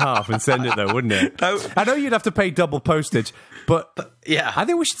saw it in half and send it, though, wouldn't it? No. I know you'd have to pay double postage, but yeah, I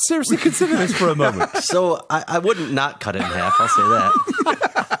think we should seriously consider this for a moment. So I wouldn't not cut it in half, I'll say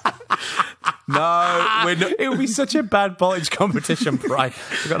that. No, we're not. It would be such a bad voltage competition, Brian.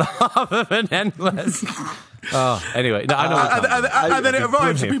 We've got half of an endless. Oh, anyway, no, I know. And then it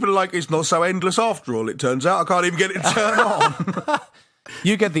arrives, and people are like, "It's not so endless after all." It turns out I can't even get it to turn on.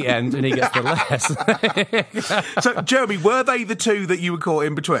 You get the end, and he gets the less. So, Jeremy, were they the 2 that you were caught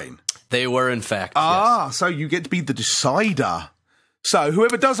in between? They were, in fact. Yes. So you get to be the decider. So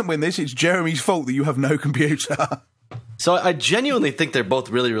whoever doesn't win this, it's Jeremy's fault that you have no computer. So I genuinely think they're both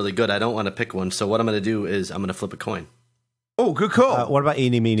really, really good. I don't want to pick one. So what I'm going to do is I'm going to flip a coin. Oh, good call. What about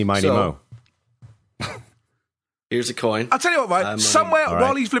Eeny, Meeny, Miny, Mo? Here's a coin. I'll tell you what, right?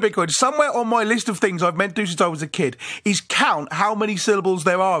 While he's flipping coins, somewhere on my list of things I've meant to do since I was a kid is count how many syllables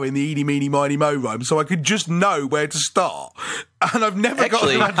there are in the Eeny, Meeny, Miny, Mo rhyme so I could just know where to start. And I've never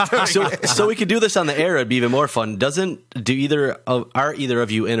gotten around to doing it. So we could do this on the air. It'd be even more fun. Are either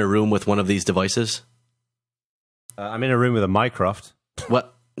of you in a room with one of these devices? I'm in a room with a Mycroft.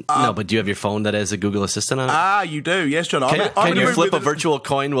 What? No, but do you have your phone that has a Google Assistant on it? Ah, you do. Yes, John. Can you flip a virtual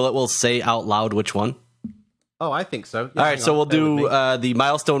coin? It will say out loud which one? Oh, I think so. Yeah, all right, so we'll do the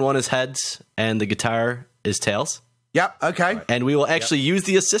milestone one is heads, and the guitar is tails. Yep, okay. And we will actually use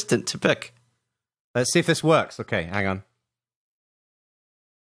the assistant to pick. Let's see if this works. Okay, hang on.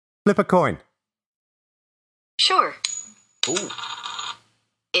 Flip a coin. Sure. Ooh.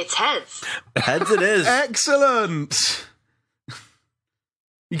 It's heads. Heads it is. Excellent.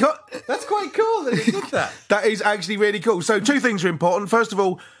 You got. That's quite cool that you did that. That is actually really cool. So 2 things are important. First of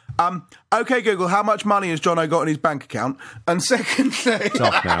all, okay, Google, how much money has Jono got in his bank account? And secondly... It's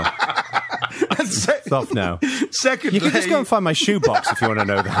off now. It's off now. Secondly... You can just go and find my shoebox if you want to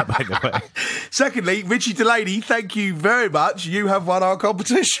know that, by the way. Secondly, Richie Delaney, thank you very much. You have won our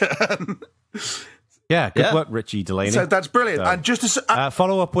competition. Yeah, good work, Richie Delaney. So that's brilliant. So, and just to...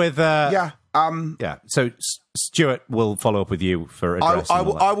 follow up with... yeah. So Stuart will follow up with you for address. I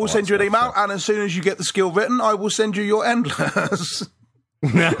will send you an email, and as soon as you get the skill written, I will send you your endless.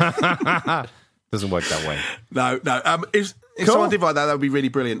 Doesn't work that way. No. If someone did like that, that would be really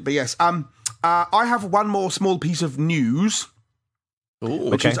brilliant. But yes, I have one more small piece of news,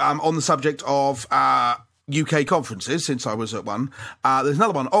 which is on the subject of UK conferences. Since I was at one, there's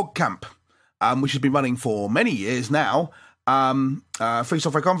another one, OggCamp, which has been running for many years now. Free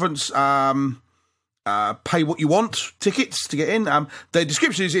software conference. Pay what you want tickets to get in. The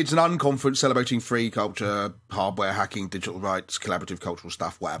description is it's an unconference celebrating free culture, hardware, hacking, digital rights, collaborative cultural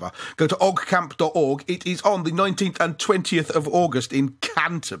stuff, whatever. Go to oggcamp.org. It is on the 19th and 20th of August in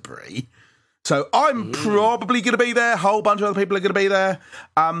Canterbury. So I'm probably going to be there. A whole bunch of other people are going to be there.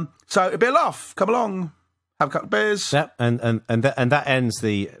 So it'll be a laugh. Come along. Have a couple of beers. Yep, and that ends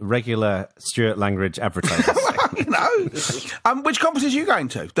the regular Stuart Langridge advertising. You know. Which conferences are you going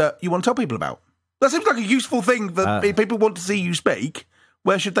to that you want to tell people about? That seems like a useful thing that if people want to see you speak.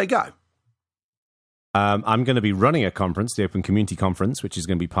 Where should they go? I'm going to be running a conference, the Open Community Conference, which is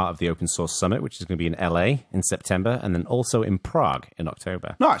going to be part of the Open Source Summit, which is going to be in LA in September, and then also in Prague in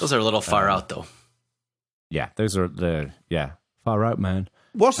October. Nice. Those are a little far out, though. Yeah, those are far out, man.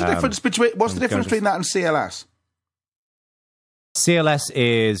 What's the difference between that and CLS? CLS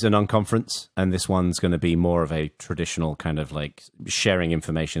is a non-conference, and this one's going to be more of a traditional kind of like sharing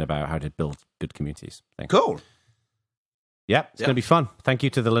information about how to build good communities thing. Cool. Yeah, it's going to be fun. Thank you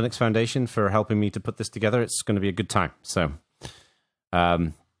to the Linux Foundation for helping me to put this together. It's going to be a good time. So,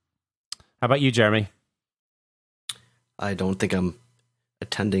 how about you, Jeremy? I don't think I'm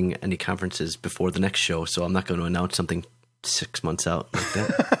attending any conferences before the next show, so I'm not going to announce something 6 months out like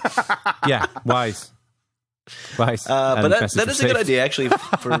that. Yeah, wise. But that is a good idea, actually.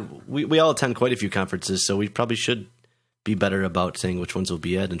 We all attend quite a few conferences, so we probably should be better about saying which ones we'll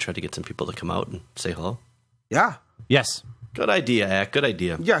be at and try to get some people to come out and say hello. Yeah. Yes. Good idea, Ak. Good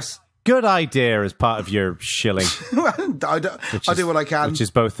idea. Yes. Good idea as part of your shilling. I do what I can. Which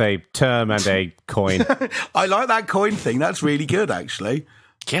is both a term and a coin. I like that coin thing. That's really good, actually.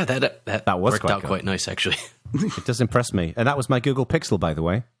 Yeah, that was worked out quite nice, actually. It does impress me. And that was my Google Pixel, by the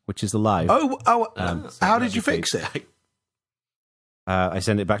way, which is alive. How did you fix it? I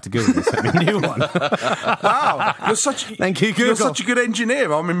sent it back to Google and sent me a new one. Wow. Thank you, Google. You're such a good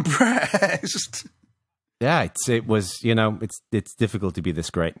engineer. I'm impressed. Yeah, it was, it's difficult to be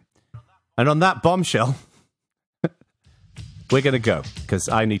this great. And on that bombshell, we're going to go, because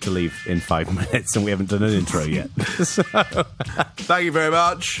I need to leave in 5 minutes, and we haven't done an intro yet. So, thank you very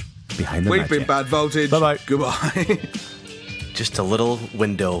much. Behind the We've magic. been Bad Voltage. Bye-bye. Goodbye. Just a little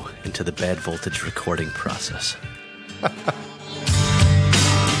window into the Bad Voltage recording process.